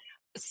 longest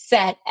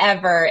set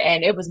ever,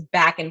 and it was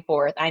back and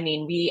forth. I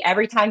mean,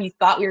 every time you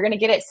thought we were going to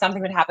get it,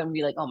 something would happen.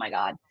 We'd be like, oh my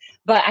god.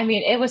 But I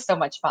mean, it was so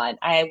much fun.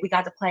 We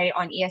got to play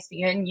on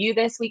ESPNU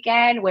this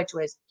weekend, which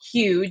was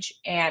huge,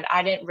 and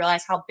I didn't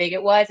realize how big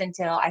it was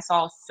until I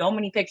saw so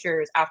many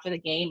pictures after the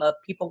game of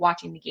people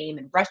watching the game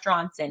in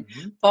restaurants and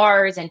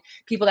bars, and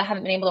people that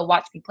haven't been able to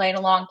watch me play in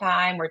a long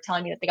time were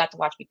telling me that they got to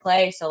watch me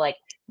play. So like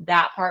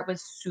that part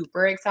was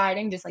super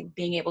exciting, just like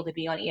being able to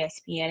be on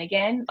ESPN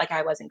again, like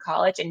I was in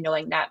college, and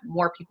knowing that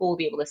more people will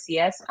be able to see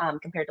us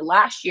compared to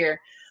last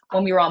year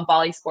when we were on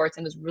Volley Sports,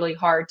 and it was really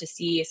hard to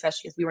see,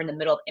 especially because we were in the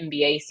middle of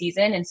NBA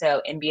season. And so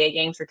NBA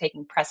games were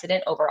taking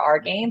precedent over our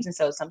games. And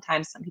so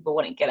sometimes some people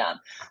wouldn't get them.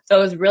 So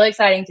it was really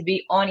exciting to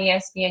be on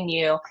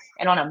ESPNU.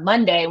 And on a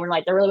Monday, we're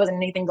like, there really wasn't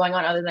anything going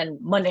on other than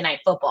Monday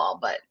Night Football.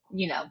 But,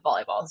 you know,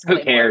 volleyball is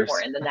way more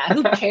important than that.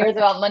 Who cares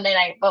about Monday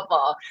Night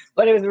Football?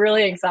 But it was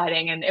really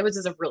exciting. And it was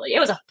just it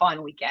was a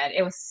fun weekend.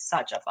 It was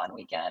such a fun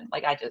weekend.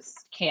 Like, I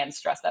just can't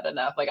stress that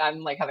enough. Like, I'm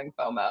like having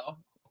FOMO,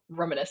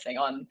 reminiscing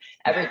on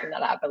everything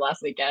that happened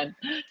last weekend.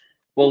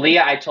 Well,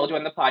 Leah, I told you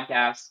on the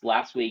podcast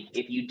last week,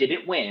 if you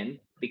didn't win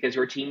because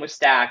your team was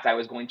stacked, I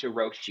was going to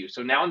roast you.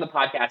 So now on the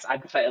podcast, I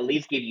could at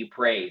least give you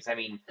praise. I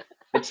mean,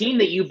 the team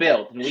that you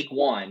built in week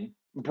 1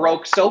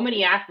 broke so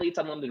many Athletes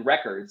Unlimited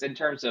records in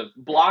terms of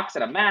blocks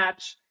at a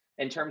match,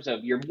 in terms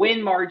of your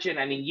win margin.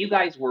 I mean, you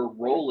guys were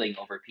rolling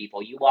over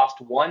people. You lost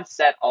 1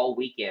 set all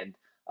weekend.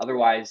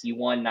 Otherwise, you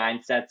won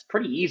 9 sets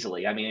pretty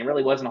easily. I mean, it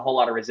really wasn't a whole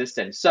lot of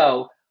resistance.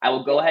 So I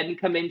will go ahead and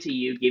come into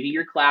you, give you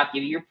your clap,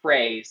 give you your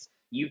praise.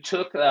 You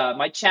took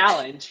my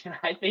challenge, and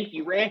I think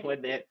you ran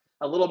with it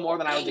a little more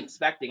than I was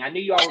expecting. I knew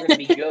you all were going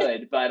to be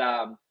good, but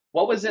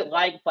what was it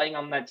like playing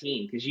on that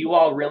team? Because you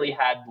all really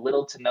had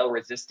little to no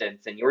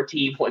resistance, and your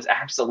team was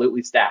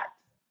absolutely stacked.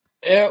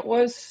 It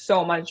was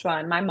so much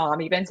fun. My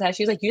mom even said,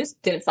 she's like, you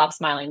just didn't stop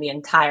smiling the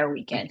entire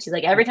weekend. She's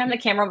like, every time the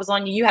camera was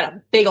on you, you had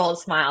a big old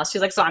smile.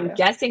 She's like, so I'm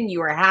guessing you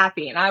were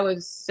happy. And I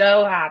was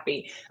so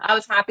happy. I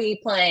was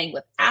happy playing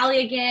with Allie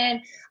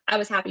again. I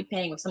was happy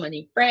playing with some of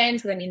new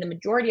friends, because I mean, the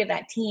majority of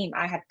that team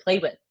I had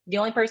played with. The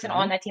only person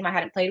on that team I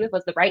hadn't played with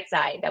was the right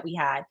side that we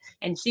had,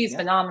 and she's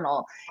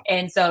phenomenal.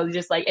 And so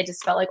just like, it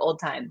just felt like old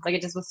times. Like,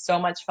 it just was so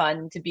much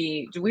fun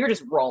we were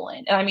just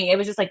rolling. And I mean, it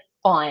was just like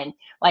fun.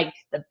 Like,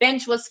 the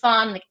bench was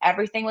fun. Like,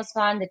 everything was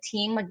fun. The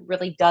team like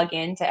really dug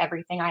into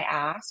everything I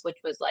asked, which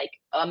was like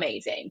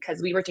amazing,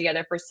 because we were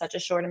together for such a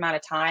short amount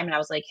of time. And I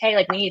was like, hey,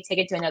 like, we need to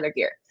take it to another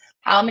gear.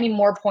 How many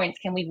more points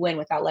can we win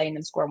without letting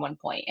them score 1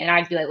 point? And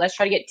I'd be like, let's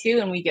try to get 2,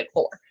 and we get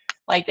 4.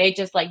 Like they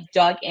just like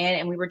dug in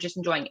and we were just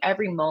enjoying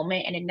every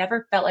moment. And it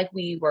never felt like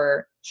we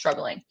were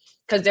struggling.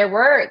 Because there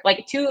were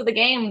like 2 of the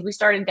games we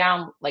started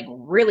down like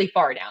really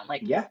far down,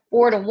 like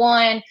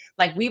 4-1.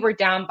 Like we were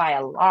down by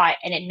a lot,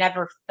 and it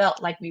never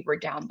felt like we were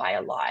down by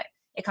a lot.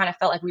 It kind of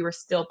felt like we were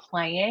still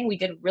playing. We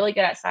did really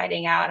good at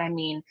siding out. I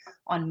mean,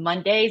 on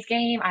Monday's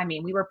game, I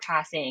mean, we were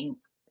passing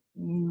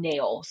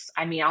nails.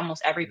 I mean,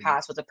 almost every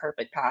pass was a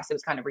perfect pass. It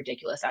was kind of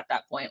ridiculous at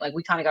that point. Like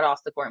we kind of got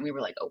off the court and we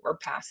were like, oh, we're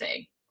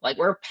passing. Like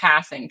we're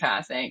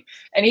passing.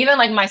 And even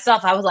like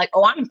myself, I was like,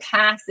 oh, I'm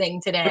passing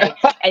today.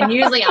 And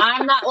usually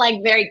I'm not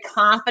like very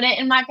confident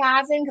in my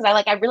passing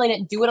because I really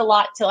didn't do it a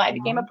lot till I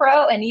became a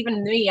pro. And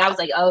even me, I was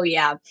like, oh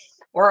yeah,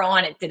 we're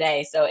on it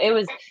today. So it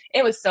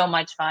was so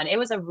much fun. It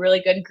was a really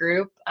good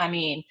group. I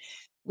mean,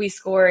 we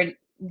scored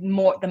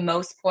the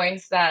most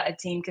points that a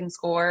team can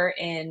score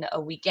in a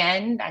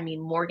weekend. I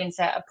mean, Morgan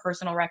set a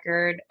personal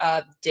record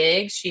of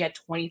digs. She had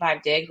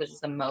 25 digs, which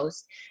is the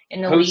most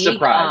in the league. Who's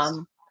surprised?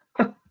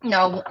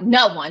 No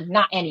one,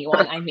 not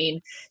anyone. I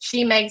mean,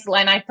 she makes,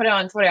 and I put it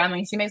on Twitter, I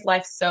mean, she makes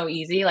life so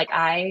easy. Like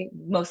I,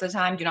 most of the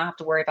time, do not have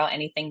to worry about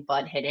anything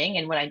but hitting.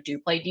 And when I do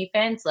play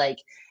defense, like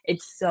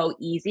it's so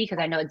easy because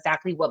I know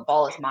exactly what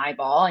ball is my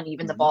ball. And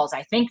even the balls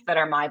I think that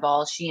are my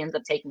balls, she ends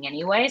up taking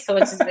anyway. So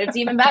it's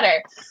even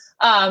better.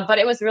 But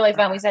it was really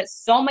fun. We set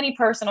so many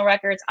personal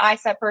records. I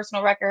set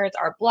personal records.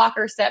 Our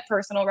blocker set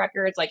personal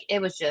records. Like it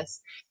was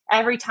just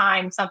every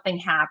time something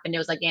happened, it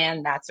was like,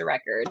 and that's a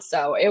record.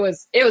 So it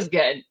was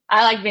good.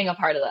 I like being a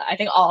part of that. I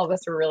think all of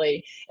us were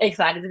really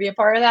excited to be a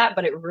part of that,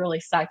 but it really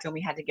sucked when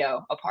we had to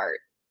go apart.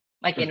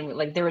 Like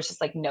there was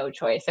just like no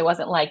choice. It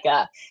wasn't like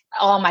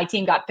all my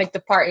team got picked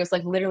apart. It was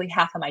like literally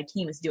half of my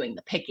team is doing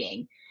the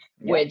picking.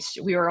 Which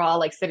we were all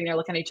like sitting there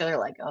looking at each other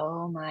like,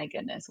 oh my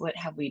goodness, what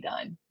have we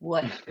done?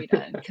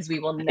 Because we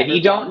will never. If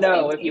you don't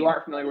know, if you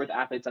aren't familiar with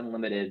Athletes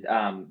Unlimited,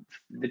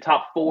 the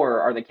top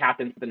 4 are the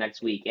captains for the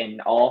next week,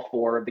 and all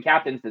 4 of the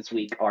captains this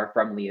week are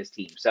from Leah's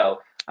team. So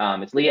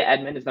it's Leah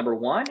Edmond is number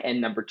 1, and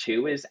number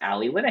 2 is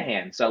Allie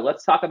Linehan. So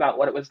let's talk about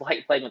what it was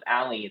like playing with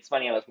Allie. It's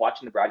funny, I was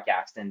watching the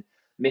broadcast, and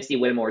Missy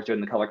Whittemore was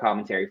doing the color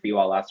commentary for you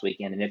all last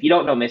weekend. And if you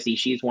don't know Missy,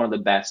 she's one of the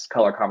best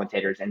color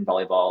commentators in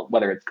volleyball,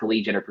 whether it's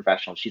collegiate or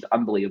professional. She's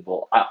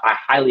unbelievable. I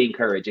highly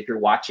encourage, if you're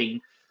watching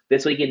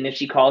this weekend, if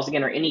she calls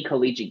again or any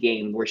collegiate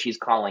game where she's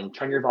calling,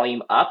 turn your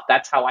volume up.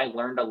 That's how I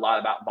learned a lot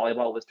about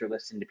volleyball, was through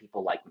listening to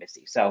people like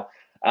Missy. So,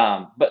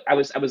 but I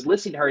was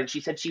listening to her, and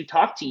she said she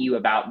talked to you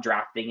about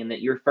drafting and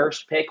that your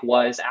first pick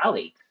was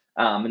Allie.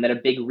 And that a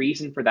big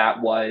reason for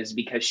that was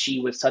because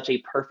she was such a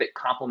perfect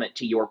complement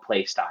to your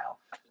play style.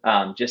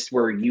 Just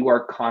where you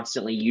are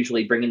constantly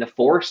usually bringing the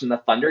force and the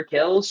thunder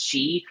kills.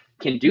 She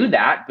can do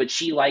that, but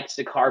she likes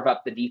to carve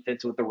up the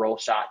defense with the roll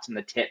shots and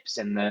the tips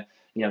and the,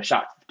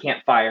 shots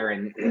can't fire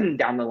and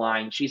down the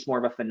line. She's more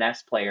of a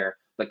finesse player,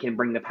 but can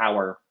bring the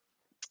power,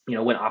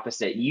 when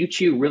opposite. You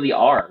two really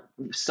are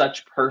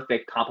such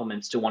perfect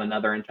complements to one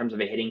another in terms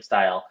of a hitting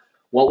style.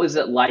 What was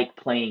it like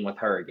playing with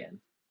her again?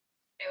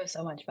 It was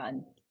so much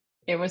fun.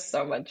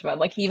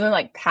 Like even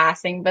like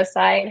passing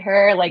beside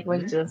her, like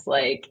was just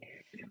like,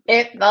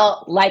 it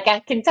felt like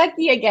at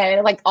Kentucky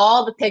again. Like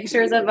all the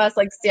pictures of us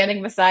like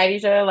standing beside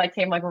each other like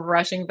came like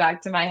rushing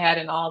back to my head,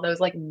 and all those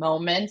like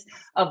moments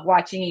of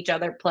watching each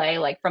other play,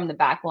 like from the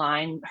back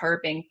line, her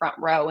being front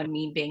row and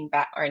me being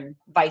back, or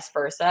vice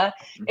versa.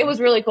 It was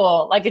really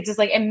cool. Like it's just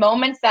like in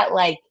moments that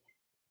like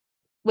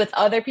with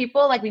other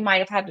people, like we might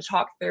have had to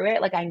talk through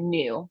it. Like I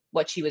knew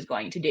what she was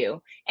going to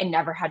do and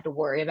never had to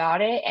worry about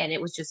it. And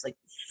it was just like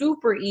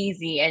super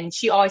easy. And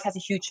she always has a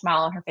huge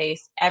smile on her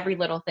face. Every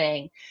little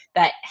thing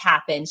that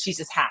happens, she's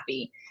just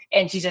happy.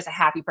 And she's just a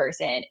happy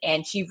person.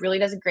 And she really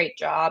does a great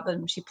job.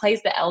 And she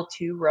plays the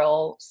L2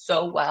 role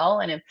so well.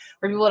 And if,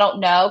 for people who don't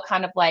know,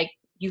 kind of like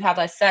you have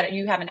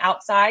an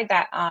outside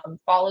that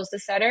follows the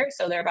setter.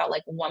 So they're about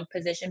like one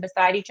position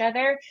beside each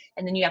other.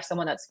 And then you have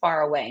someone that's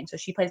far away. And so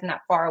she plays in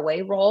that far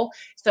away role.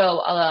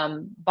 So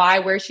by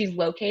where she's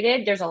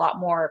located, there's a lot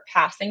more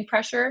passing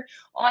pressure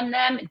on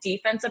them,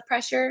 defensive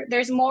pressure,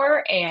 there's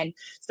more. And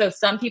so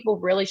some people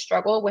really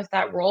struggle with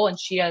that role, and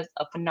she does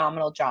a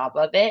phenomenal job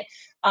of it.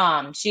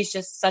 She's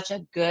just such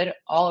a good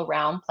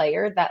all-around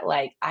player that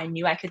like I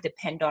knew I could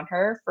depend on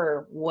her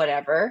for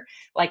whatever.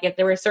 Like if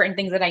there were certain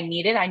things that I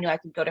needed, I knew I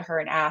could go to her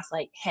and ask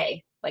like,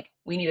 hey, like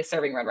we need a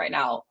serving run right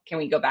now. Can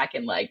we go back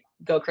and like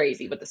go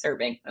crazy with the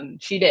serving?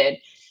 And she did.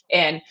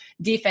 And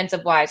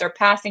defensive wise or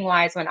passing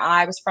wise, when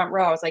I was front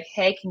row, I was like,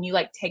 hey, can you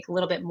like take a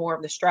little bit more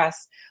of the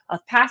stress of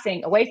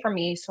passing away from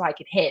me so I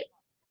could hit?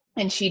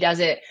 And she does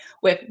it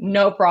with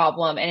no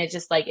problem. And it's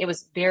just like, it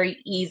was very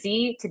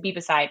easy to be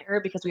beside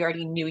her because we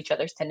already knew each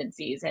other's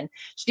tendencies. And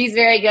she's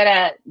very good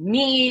at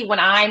me when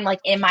I'm like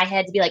in my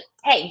head to be like,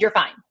 hey, you're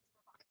fine.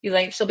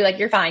 She'll be like,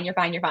 you're fine.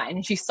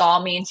 And she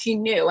saw me and she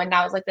knew. And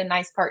that was like the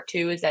nice part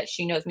too, is that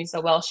she knows me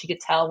so well. She could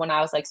tell when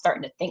I was like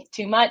starting to think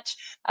too much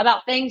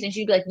about things, and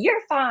she'd be like,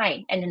 you're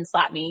fine. And then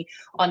slap me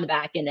on the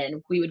back. And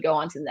then we would go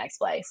on to the next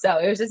play. So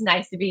it was just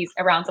nice to be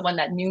around someone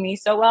that knew me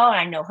so well. And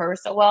I know her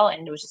so well.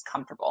 And it was just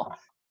comfortable.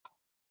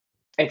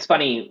 It's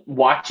funny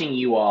watching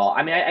you all.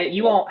 I mean,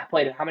 you all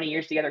played how many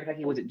years together at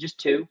Kentucky? Was it just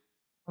two?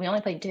 We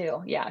only played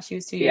 2. Yeah, she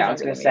was 2 years Yeah, I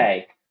was younger gonna than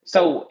me. say.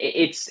 So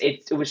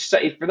it was so,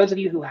 for those of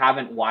you who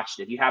haven't watched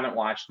it, if you haven't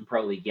watched the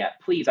Pro League yet,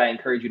 please, I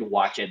encourage you to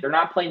watch it. They're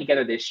not playing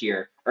together this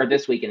year or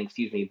this weekend,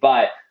 excuse me,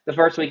 but the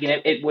first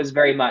weekend it was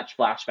very much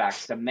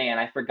flashbacks to, man,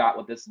 I forgot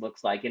what this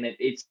looks like, and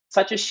it's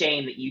such a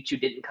shame that you two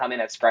didn't come in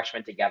as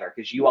freshmen together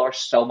because you all are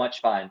so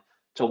much fun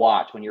to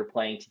watch when you're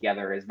playing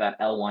together as that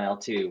L1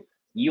 L2.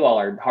 You all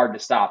are hard to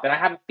stop, and I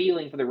have a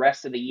feeling for the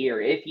rest of the year,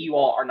 if you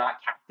all are not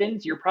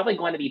captains, you're probably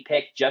going to be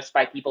picked just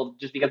by people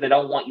just because they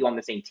don't want you on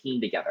the same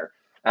team together.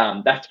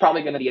 That's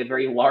probably going to be a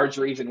very large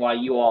reason why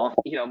you all,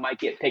 might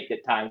get picked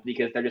at times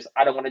because they're just,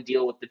 I don't want to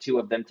deal with the two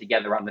of them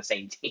together on the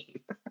same team.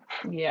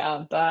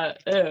 Yeah,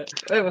 but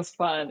it was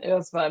fun. It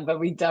was fun, but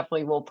we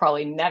definitely will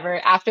probably never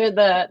after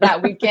the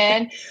that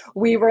weekend,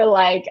 we were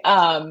like,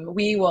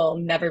 we will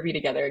never be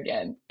together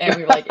again. And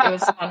we were like, it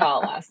was fun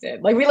while it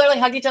lasted. Like we literally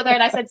hugged each other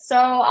and I said, so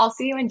I'll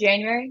see you in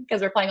January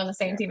because we're playing on the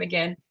same team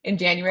again in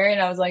January.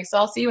 And I was like, so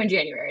I'll see you in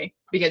January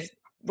because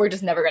we're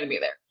just never gonna be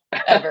there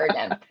ever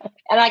again.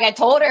 And like I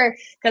told her,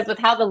 because with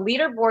how the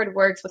leaderboard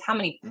works, with how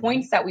many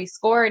points that we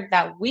scored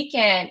that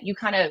weekend, you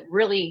kind of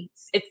really,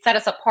 it set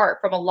us apart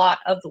from a lot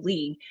of the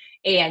league.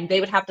 And they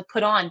would have to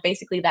put on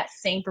basically that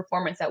same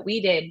performance that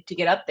we did to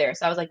get up there.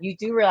 So I was like, you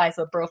do realize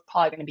we're both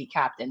probably going to be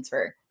captains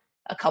for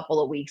a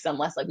couple of weeks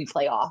unless like we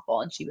play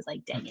awful. And she was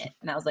like, dang it.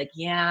 And I was like,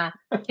 yeah,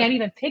 can't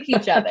even pick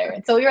each other.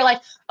 And so we were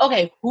like,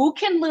 okay, who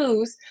can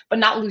lose, but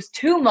not lose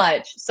too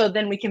much so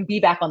then we can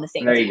be back on the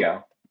same There team. you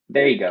go.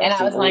 There you go. And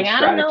I was like,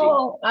 I don't strategy.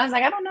 know. I was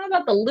like, I don't know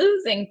about the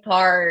losing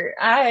part.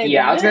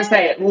 Yeah, I was gonna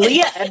say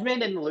Leah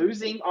Edmond and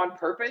losing on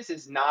purpose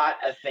is not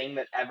a thing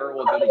that ever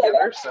will go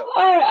together. So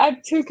I'm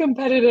too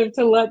competitive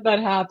to let that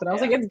happen. I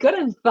was yeah. like, it's good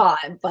and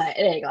fun, but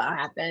it ain't gonna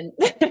happen.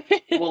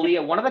 Well,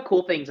 Leah, one of the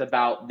cool things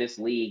about this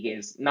league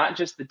is not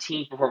just the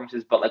team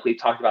performances, but like we've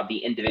talked about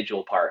the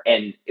individual part.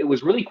 And it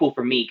was really cool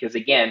for me because,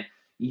 again,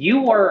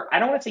 you were, I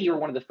don't want to say you were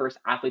one of the first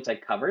athletes I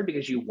covered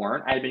because you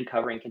weren't. I had been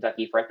covering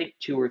Kentucky for, I think,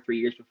 2 or 3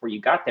 years before you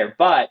got there.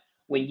 But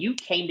when you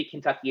came to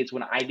Kentucky, it's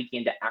when I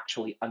began to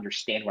actually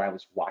understand what I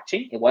was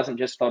watching. It wasn't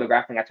just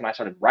photographing. That's when I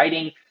started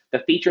writing. The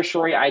feature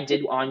story I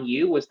did on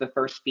you was the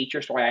first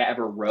feature story I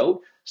ever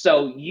wrote.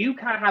 So you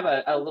kind of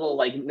have a little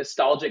like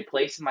nostalgic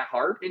place in my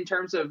heart in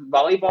terms of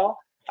volleyball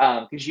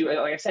because you,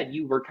 like I said,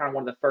 you were kind of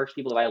one of the first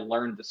people that I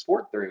learned the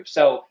sport through.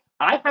 So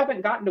I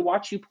haven't gotten to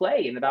watch you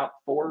play in about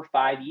 4 or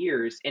 5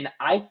 years, and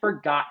I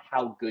forgot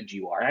how good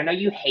you are. And I know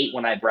you hate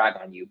when I brag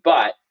on you,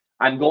 but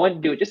I'm going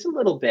to do it just a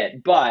little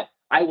bit. But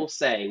I will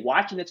say,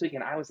 watching this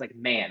weekend, I was like,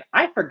 man,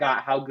 I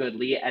forgot how good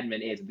Leah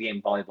Edmond is at the game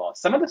of volleyball.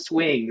 Some of the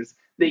swings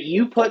that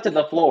you put to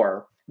the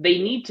floor, they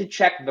need to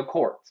check the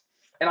court.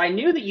 And I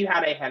knew that you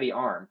had a heavy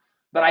arm,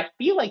 but I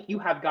feel like you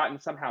have gotten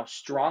somehow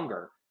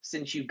stronger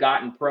since you've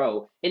gotten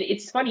pro. And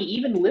it's funny,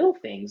 even little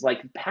things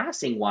like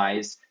passing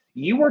wise,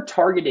 you were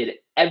targeted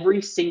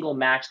every single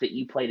match that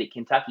you played at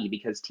Kentucky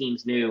because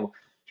teams knew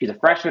she's a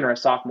freshman or a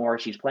sophomore,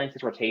 she's playing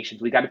 6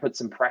 rotations. We got to put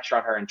some pressure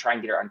on her and try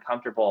and get her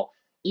uncomfortable.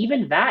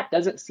 Even that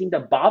doesn't seem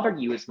to bother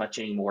you as much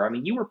anymore. I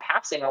mean, you were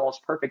passing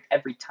almost perfect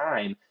every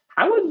time.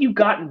 How have you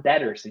gotten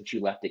better since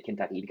you left at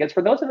Kentucky? Because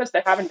for those of us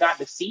that haven't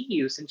gotten to see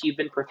you since you've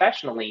been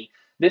professionally,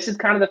 this is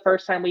kind of the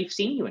first time we've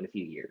seen you in a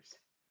few years.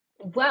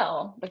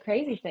 Well, the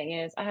crazy thing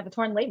is I have a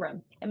torn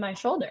labrum in my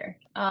shoulder.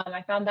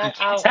 I found You that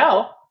can't out.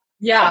 tell.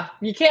 Yeah,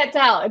 you can't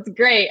tell. It's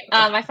great.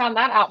 I found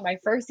that out my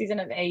first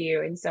season of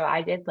AU. And so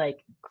I did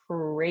like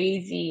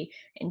crazy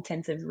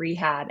intensive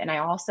rehab. And I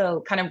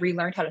also kind of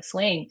relearned how to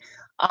swing.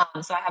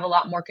 So I have a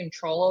lot more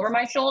control over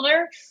my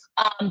shoulder.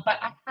 But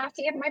I have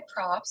to give my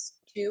props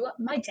to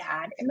my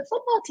dad and the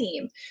football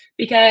team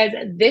because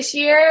this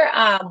year,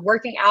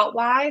 working out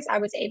wise, I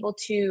was able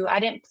to,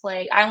 I didn't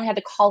play, I only had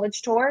the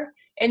college tour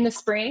in the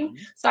spring.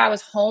 So I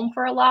was home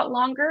for a lot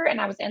longer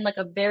and I was in like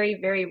a very,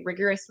 very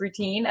rigorous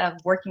routine of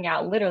working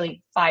out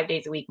literally 5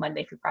 days a week,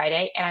 Monday through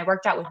Friday. And I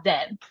worked out with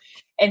them.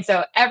 And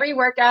so every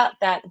workout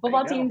that the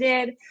football team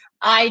did,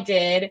 I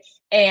did.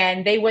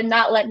 And they would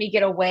not let me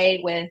get away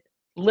with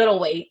little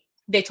weight.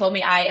 They told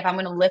me if I'm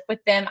going to lift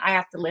with them, I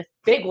have to lift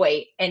big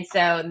weight. And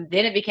so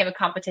then it became a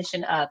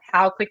competition of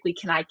how quickly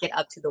can I get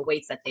up to the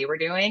weights that they were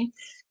doing.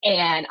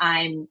 And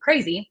I'm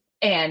crazy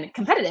and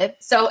competitive.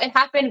 So it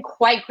happened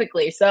quite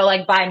quickly. So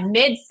like by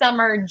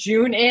midsummer,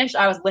 June-ish,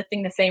 I was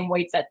lifting the same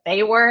weights that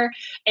they were.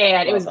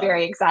 And it was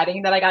very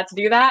exciting that I got to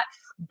do that.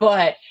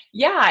 But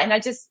yeah, and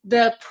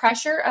the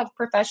pressure of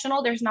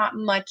professional, there's not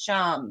much,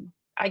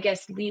 I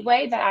guess,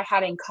 leeway that I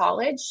had in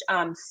college.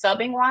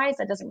 Subbing wise,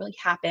 that doesn't really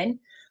happen.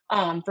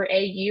 For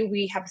AU,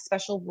 we have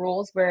special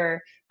rules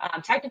where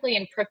technically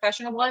in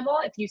professional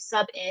volleyball, if you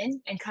sub in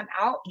and come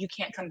out, you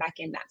can't come back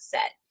in that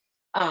set.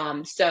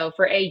 So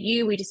for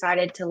AU, we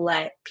decided to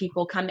let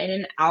people come in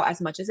and out as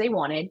much as they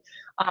wanted,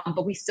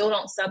 but we still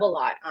don't sub a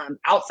lot.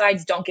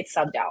 Outsides don't get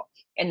subbed out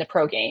in the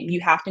pro game.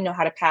 You have to know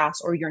how to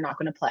pass or you're not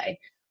going to play.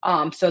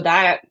 So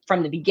that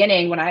from the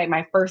beginning, when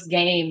my first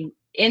game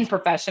in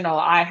professional,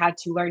 I had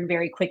to learn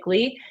very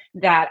quickly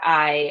that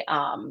I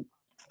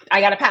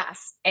I got to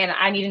pass and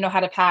I need to know how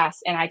to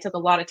pass. And I took a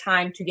lot of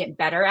time to get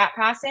better at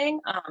passing.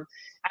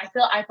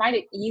 I find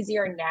it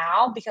easier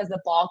now because the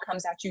ball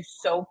comes at you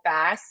so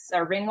fast,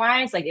 serving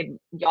wise. Like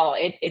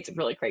it's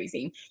really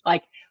crazy.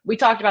 Like we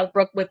talked about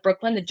with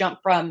Brooklyn, the jump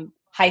from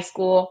high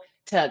school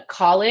to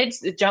college,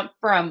 the jump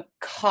from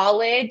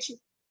college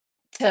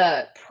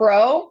to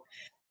pro,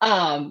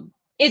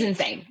 is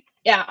insane.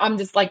 Yeah, I'm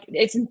just like,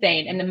 it's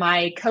insane. And then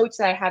my coach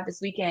that I have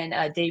this weekend,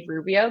 Dave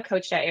Rubio,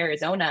 coached at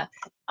Arizona,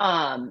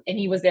 and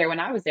he was there when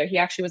I was there. He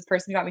actually was the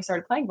person who got me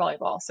started playing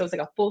volleyball. So it was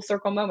like a full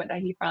circle moment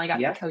that he finally got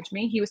to coach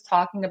me. He was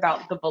talking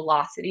about the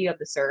velocity of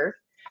the serve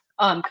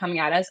coming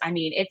at us. I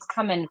mean, it's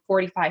coming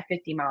 45,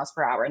 50 miles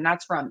per hour, and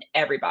that's from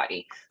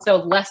everybody. So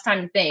less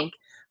time to think.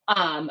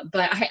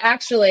 But I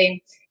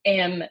actually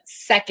am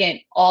second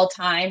all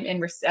time in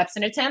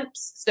reception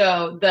attempts.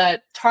 So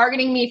the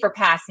targeting me for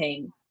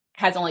passing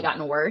has only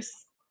gotten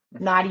worse.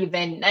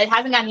 It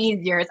hasn't gotten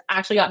easier. It's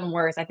actually gotten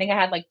worse. I think I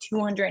had like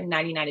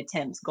 299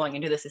 attempts going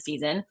into this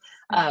season.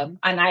 And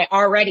I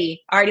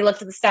already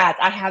looked at the stats.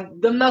 I have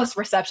the most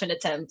reception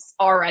attempts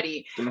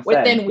already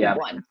within week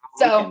one.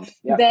 So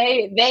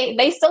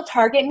they still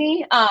target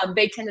me.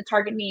 They tend to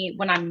target me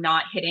when I'm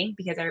not hitting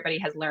because everybody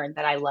has learned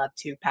that I love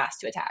to pass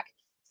to attack.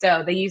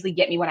 So they usually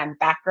get me when I'm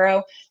back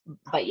row.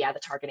 But yeah, the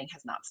targeting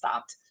has not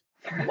stopped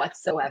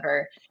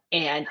whatsoever.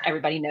 And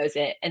everybody knows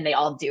it and they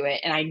all do it.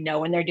 And I know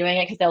when they're doing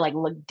it because they'll like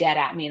look dead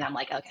at me and I'm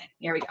like, okay,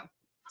 here we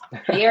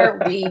go. Here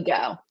we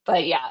go.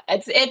 But yeah,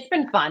 it's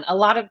been fun. A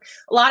lot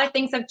of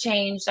things have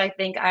changed. I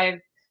think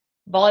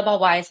volleyball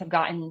wise have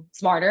gotten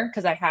smarter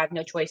because I had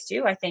no choice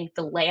to. I think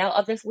the layout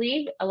of this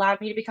league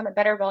allowed me to become a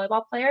better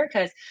volleyball player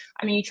because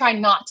I mean, you try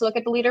not to look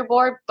at the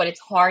leaderboard, but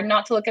it's hard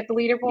not to look at the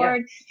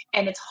leaderboard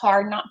and it's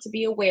hard not to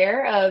be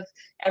aware of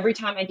every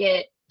time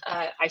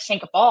I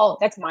shank a ball,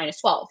 that's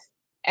 -12.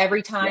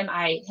 Every time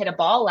I hit a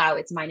ball out,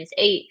 it's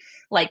 -8.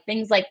 Like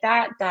things like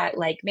that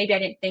like maybe I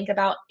didn't think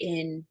about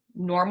in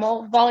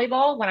normal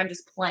volleyball when I'm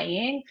just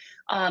playing,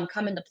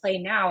 come into play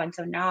now. And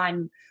so now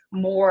I'm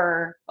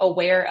more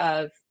aware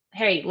of,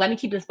 hey, let me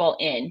keep this ball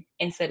in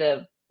instead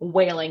of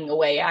wailing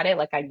away at it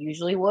like I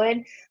usually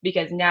would,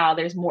 because now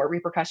there's more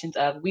repercussions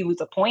of we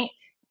lose a point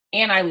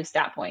and I lose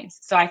stat points.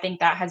 So I think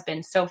that has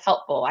been so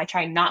helpful. I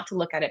try not to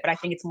look at it, but I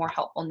think it's more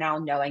helpful now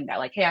knowing that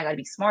like, hey, I got to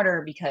be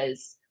smarter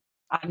because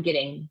I'm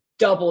getting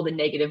double the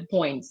negative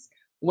points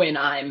when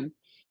I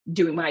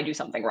do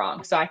something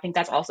wrong. So I think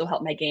that's also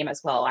helped my game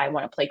as well. I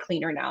want to play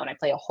cleaner now and I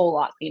play a whole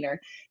lot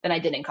cleaner than I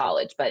did in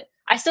college, but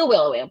I still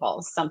will away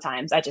balls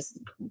sometimes.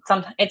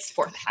 It's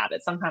fourth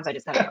habit. Sometimes I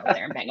just gotta go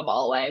there and bang a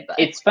ball away. But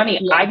it's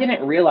funny. I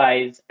didn't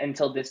realize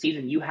until this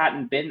season you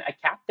hadn't been a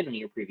captain in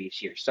your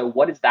previous year. So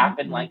what has that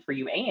been like for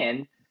you?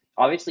 And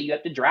obviously you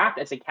have to draft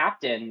as a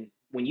captain.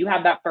 When you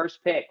have that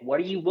first pick,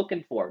 what are you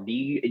looking for? Do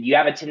you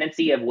have a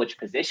tendency of which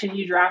position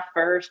you draft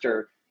first,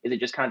 or is it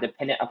just kind of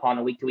dependent upon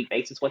a week-to-week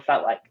basis? What's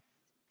that like?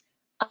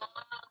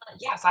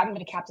 So I haven't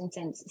been a captain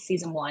since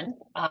season 1.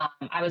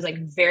 I was like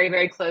very,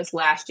 very close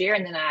last year,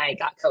 and then I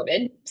got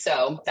COVID.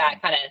 So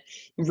that kind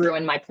of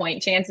ruined my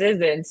point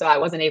chances. And so I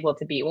wasn't able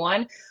to be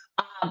one.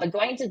 But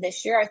going into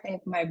this year, I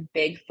think my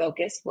big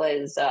focus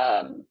was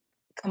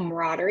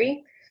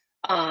camaraderie.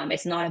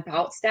 It's not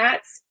about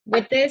stats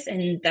with this.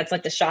 And that's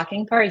like the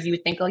shocking part is you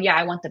would think, oh yeah,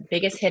 I want the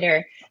biggest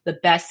hitter, the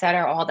best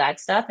setter, all that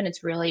stuff. And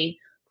it's really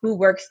who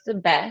works the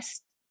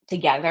best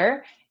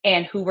together.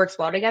 And who works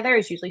well together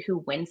is usually who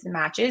wins the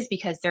matches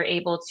because they're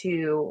able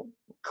to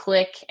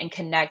click and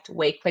connect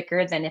way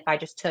quicker than if I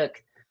just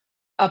took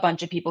a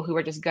bunch of people who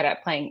were just good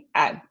at playing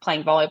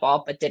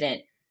volleyball but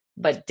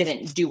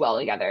didn't do well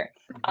together.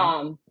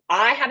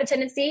 I have a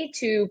tendency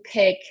to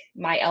pick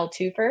my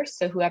L2 first,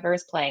 so whoever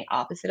is playing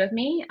opposite of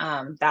me.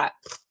 That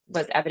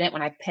was evident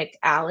when I picked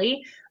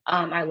Allie.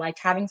 I liked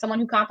having someone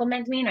who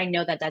compliments me, and I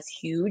know that that's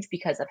huge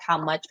because of how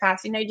much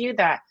passing I do.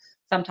 That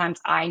sometimes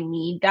I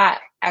need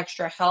that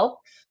extra help.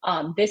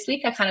 This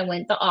week, I kind of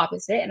went the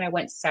opposite and I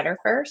went setter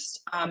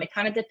first. It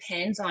kind of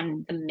depends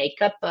on the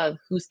makeup of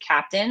who's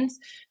captains.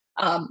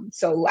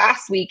 So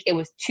last week, it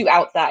was 2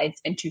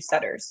 outsides and 2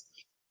 setters.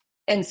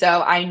 And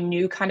so I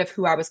knew kind of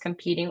who I was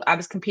competing. I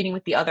was competing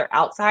with the other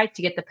outside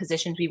to get the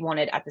positions we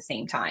wanted at the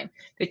same time.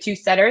 The 2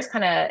 setters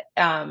kind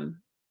of,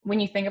 when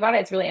you think about it,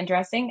 it's really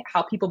interesting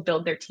how people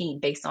build their team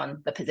based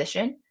on the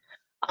position.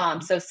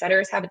 So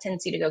setters have a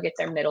tendency to go get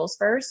their middles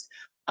first.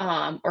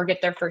 Or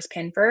get their first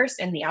pin first,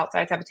 and the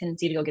outsides have a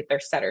tendency to go get their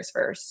setters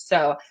first.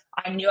 So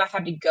I knew I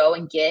had to go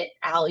and get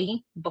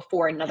Allie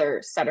before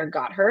another setter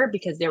got her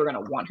because they were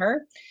going to want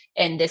her.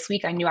 And this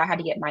week I knew I had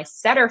to get my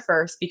setter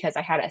first because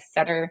I had a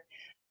setter,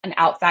 an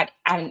outside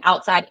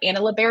and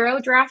a libero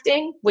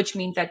drafting, which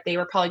means that they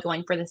were probably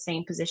going for the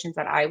same positions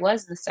that I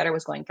was. The setter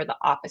was going for the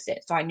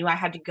opposite. So I knew I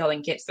had to go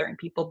and get certain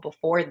people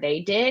before they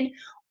did,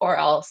 or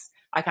else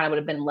I kind of would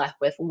have been left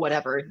with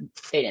whatever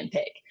they didn't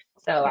pick.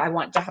 So I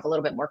want to have a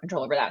little bit more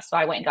control over that. So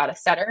I went and got a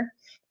setter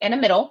and a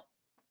middle.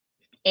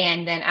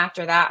 And then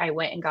after that, I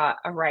went and got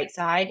a right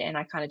side, and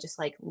I kind of just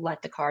like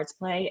let the cards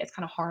play. It's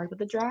kind of hard with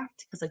the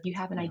draft because like you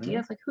have an idea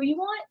of like who you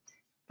want,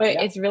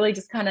 But it's really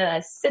just kind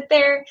of sit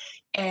there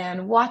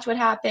and watch what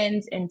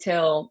happens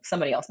until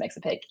somebody else makes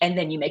a pick. And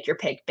then you make your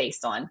pick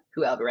based on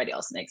who everybody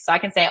else makes. So I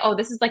can say, oh,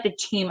 this is like the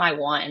team I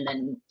want. And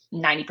then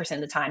 90%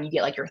 of the time you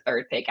get like your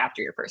third pick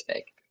after your first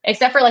pick,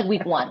 except for like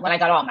week 1 when I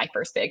got all my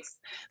first picks.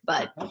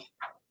 But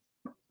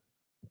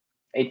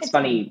it's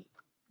funny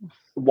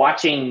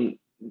watching.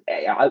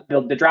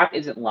 The draft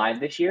isn't live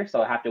this year,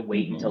 so I have to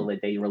wait until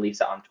they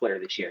release it on Twitter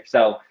this year.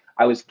 So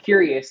I was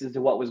curious as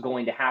to what was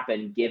going to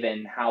happen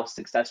given how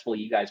successful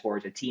you guys were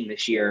as a team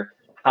this year,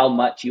 how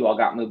much you all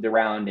got moved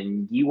around,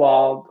 and you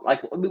all,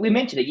 like we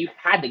mentioned it, you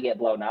had to get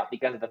blown up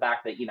because of the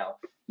fact that,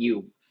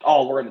 you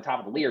all were in the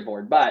top of the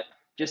leaderboard. But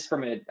just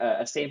from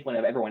a standpoint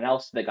of everyone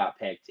else that got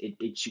picked,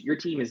 your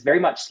team is very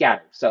much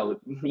scattered. So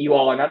you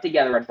all are not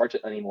together,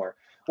 unfortunately, anymore.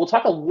 We'll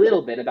talk a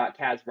little bit about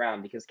Kaz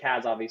Brown because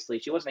Kaz, obviously,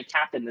 she wasn't a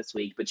captain this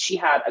week, but she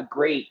had a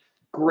great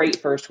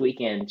first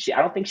weekend.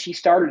 I don't think she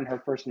started in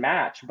her first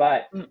match,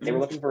 but they were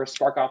looking for a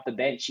spark off the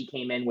bench. She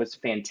came in, was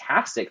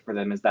fantastic for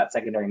them as that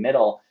secondary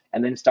middle,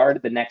 and then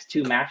started the next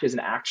 2 matches,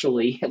 and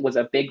actually it was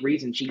a big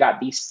reason she got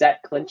the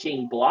set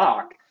clinching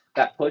block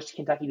that pushed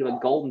Kentucky to a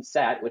golden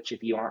set, which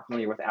if you aren't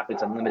familiar with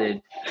Athletes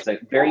Unlimited, it's a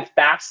very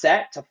fast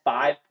set to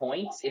 5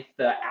 points if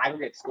the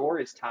aggregate score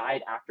is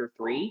tied after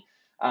 3.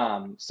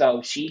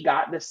 So she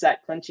got the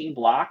set clinching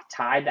block,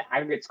 tied the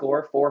aggregate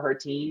score for her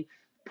team,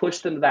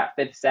 pushed them to that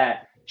 5th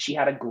set. She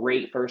had a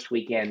great first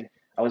weekend.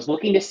 I was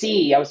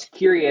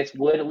curious,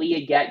 would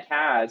Leah get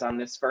Kaz on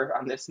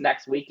this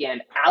next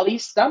weekend? Allie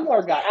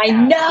Stumler got Kaz. I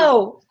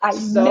know.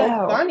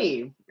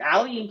 Funny.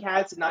 Allie and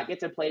Kaz did not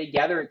get to play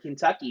together at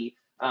Kentucky,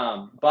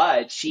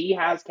 but she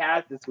has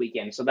Kaz this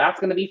weekend. So that's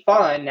going to be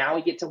fun. Now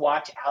we get to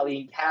watch Allie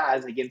and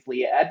Kaz against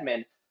Leah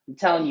Edmond. I'm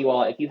telling you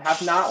all, if you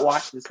have not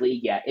watched this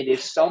league yet, it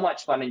is so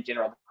much fun in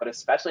general, but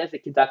especially as a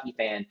Kentucky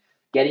fan,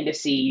 getting to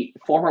see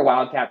former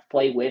Wildcats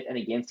play with and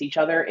against each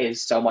other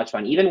is so much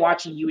fun. Even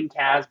watching you and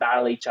Kaz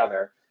battle each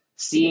other,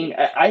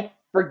 I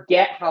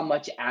forget how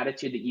much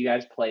attitude that you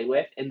guys play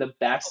with in the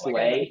best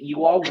way. God.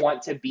 You all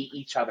want to beat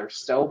each other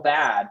so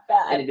bad.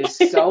 And it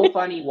is so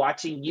funny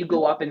watching you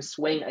go up and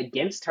swing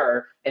against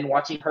her and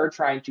watching her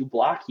trying to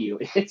block you.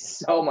 It's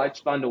so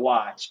much fun to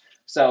watch.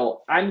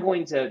 So I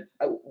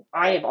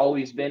have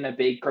always been a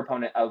big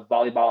proponent of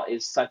volleyball.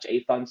 Is such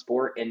a fun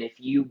sport. And if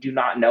you do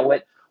not know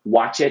it,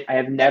 watch it. I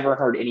have never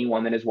heard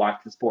anyone that has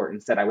watched the sport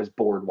and said I was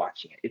bored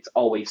watching it. It's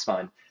always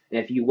fun.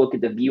 And if you look at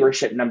the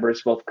viewership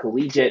numbers, both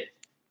collegiate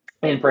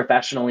and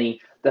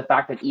professionally, the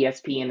fact that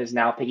ESPN is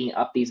now picking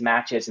up these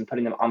matches and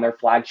putting them on their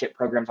flagship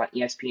programs on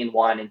ESPN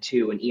 1 and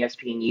 2 and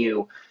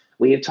ESPNU,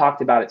 we have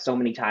talked about it so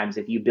many times.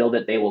 If you build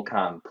it, they will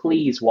come.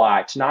 Please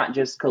watch, not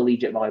just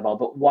collegiate volleyball,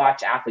 but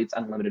watch Athletes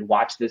Unlimited.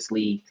 Watch this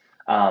league.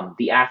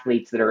 The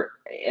athletes that are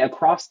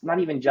across, not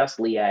even just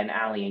Leah and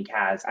Allie and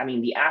Kaz. I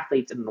mean, the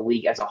athletes in the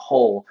league as a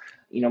whole,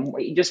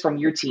 just from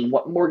your team,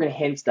 what Morgan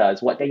Hintz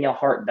does, what Danielle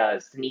Hart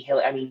does, Tani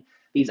Hill. I mean,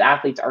 these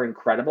athletes are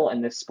incredible,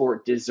 and this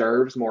sport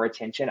deserves more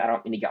attention. I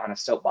don't mean to get on a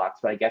soapbox,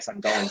 but I guess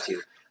I'm going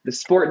to. The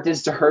sport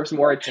deserves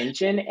more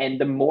attention, and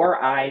the more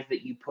eyes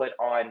that you put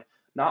on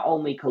not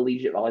only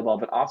collegiate volleyball,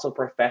 but also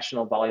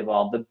professional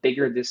volleyball, the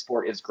bigger this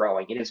sport is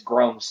growing. It has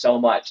grown so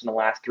much in the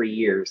last 3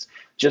 years,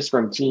 just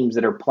from teams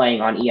that are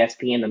playing on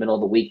ESPN in the middle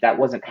of the week. That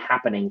wasn't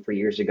happening 3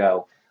 years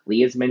ago.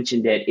 Leah's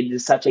mentioned it. It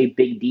is such a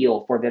big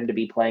deal for them to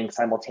be playing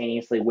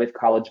simultaneously with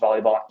college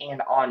volleyball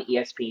and on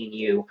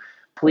ESPNU.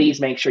 Please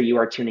make sure you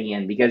are tuning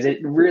in because it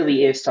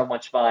really is so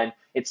much fun.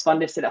 It's fun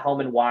to sit at home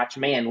and watch.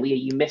 Man, Leah,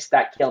 you missed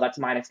that kill. That's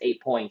 -8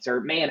 points.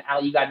 Or, man,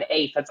 Al, you got an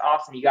 8. That's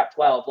awesome. You got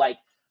 12.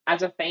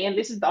 As a fan,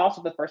 this is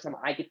also the first time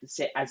I get to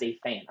sit as a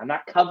fan. I'm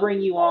not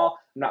covering you all.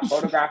 I'm not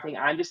photographing.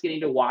 I'm just getting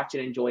to watch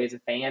and enjoy as a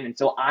fan. And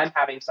so I'm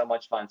having so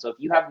much fun. So if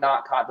you have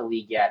not caught the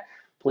league yet,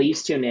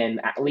 please tune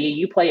in. Leah,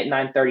 you play at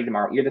 9:30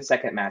 tomorrow. You're the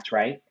second match,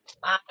 right?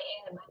 I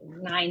am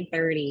at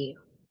 9:30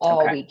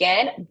 all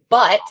weekend.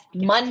 But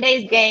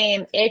Monday's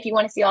game, if you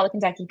want to see all the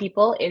Kentucky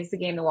people, is the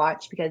game to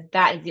watch because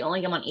that is the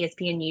only game on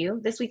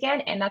ESPNU this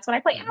weekend. And that's when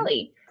I play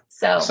Allie.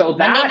 So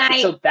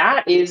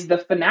that is the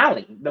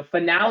finale. The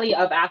finale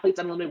of Athletes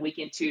Unlimited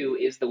Weekend 2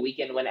 is the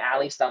weekend when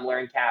Allie Stumler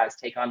and Kaz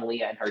take on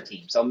Leah and her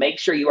team. So make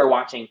sure you are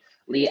watching.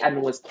 Leah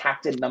Edmond was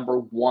captain number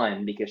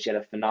 1 because she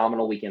had a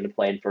phenomenal weekend to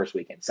play in first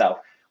weekend. So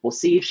we'll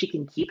see if she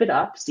can keep it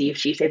up, see if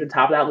she stays at the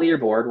top of that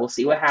leaderboard. We'll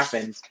see what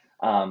happens.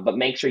 But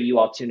make sure you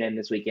all tune in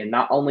this weekend,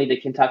 not only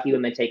to Kentucky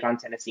when they take on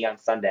Tennessee on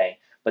Sunday,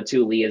 but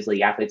to Leah's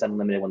League Athletes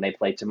Unlimited when they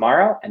play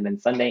tomorrow and then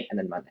Sunday and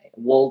then Monday.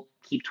 We'll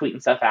keep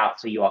tweeting stuff out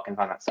so you all can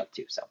find that stuff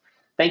too. So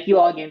thank you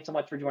all again so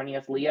much for joining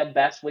us, Leah.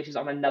 Best wishes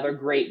on another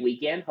great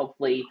weekend.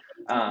 Hopefully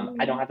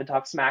I don't have to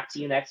talk smack to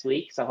you next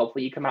week. So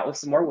hopefully you come out with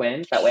some more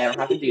wins. That way I don't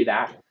have to do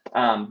that.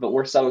 But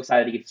we're so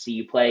excited to get to see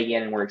you play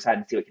again, and we're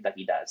excited to see what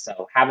Kentucky does.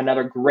 So have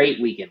another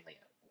great weekend,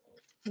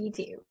 Leah. You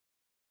too.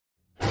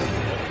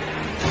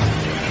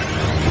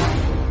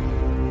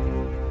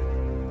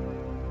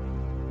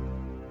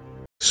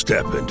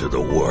 Step into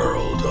the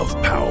world of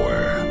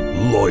power,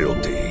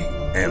 loyalty,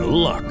 and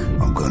luck.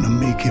 I'm gonna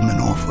make him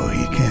an offer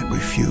he can't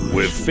refuse.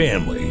 With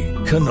family,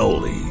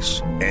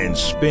 cannolis, and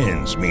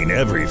spins mean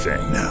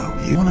everything. Now,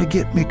 you wanna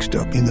get mixed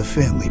up in the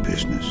family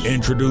business.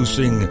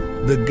 Introducing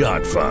The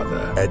Godfather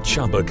at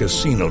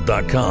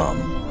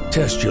ChumbaCasino.com.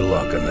 Test your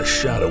luck in the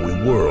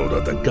shadowy world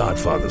of The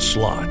Godfather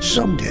slot.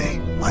 Someday,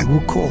 I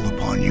will call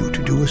upon you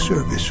to do a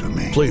service for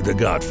me. Play The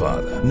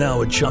Godfather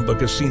now at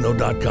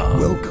ChumbaCasino.com.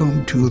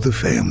 Welcome to the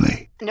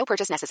family. No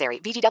purchase necessary.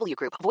 VGW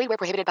Group. Void where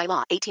prohibited by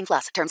law.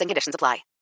 18+. Terms and conditions apply.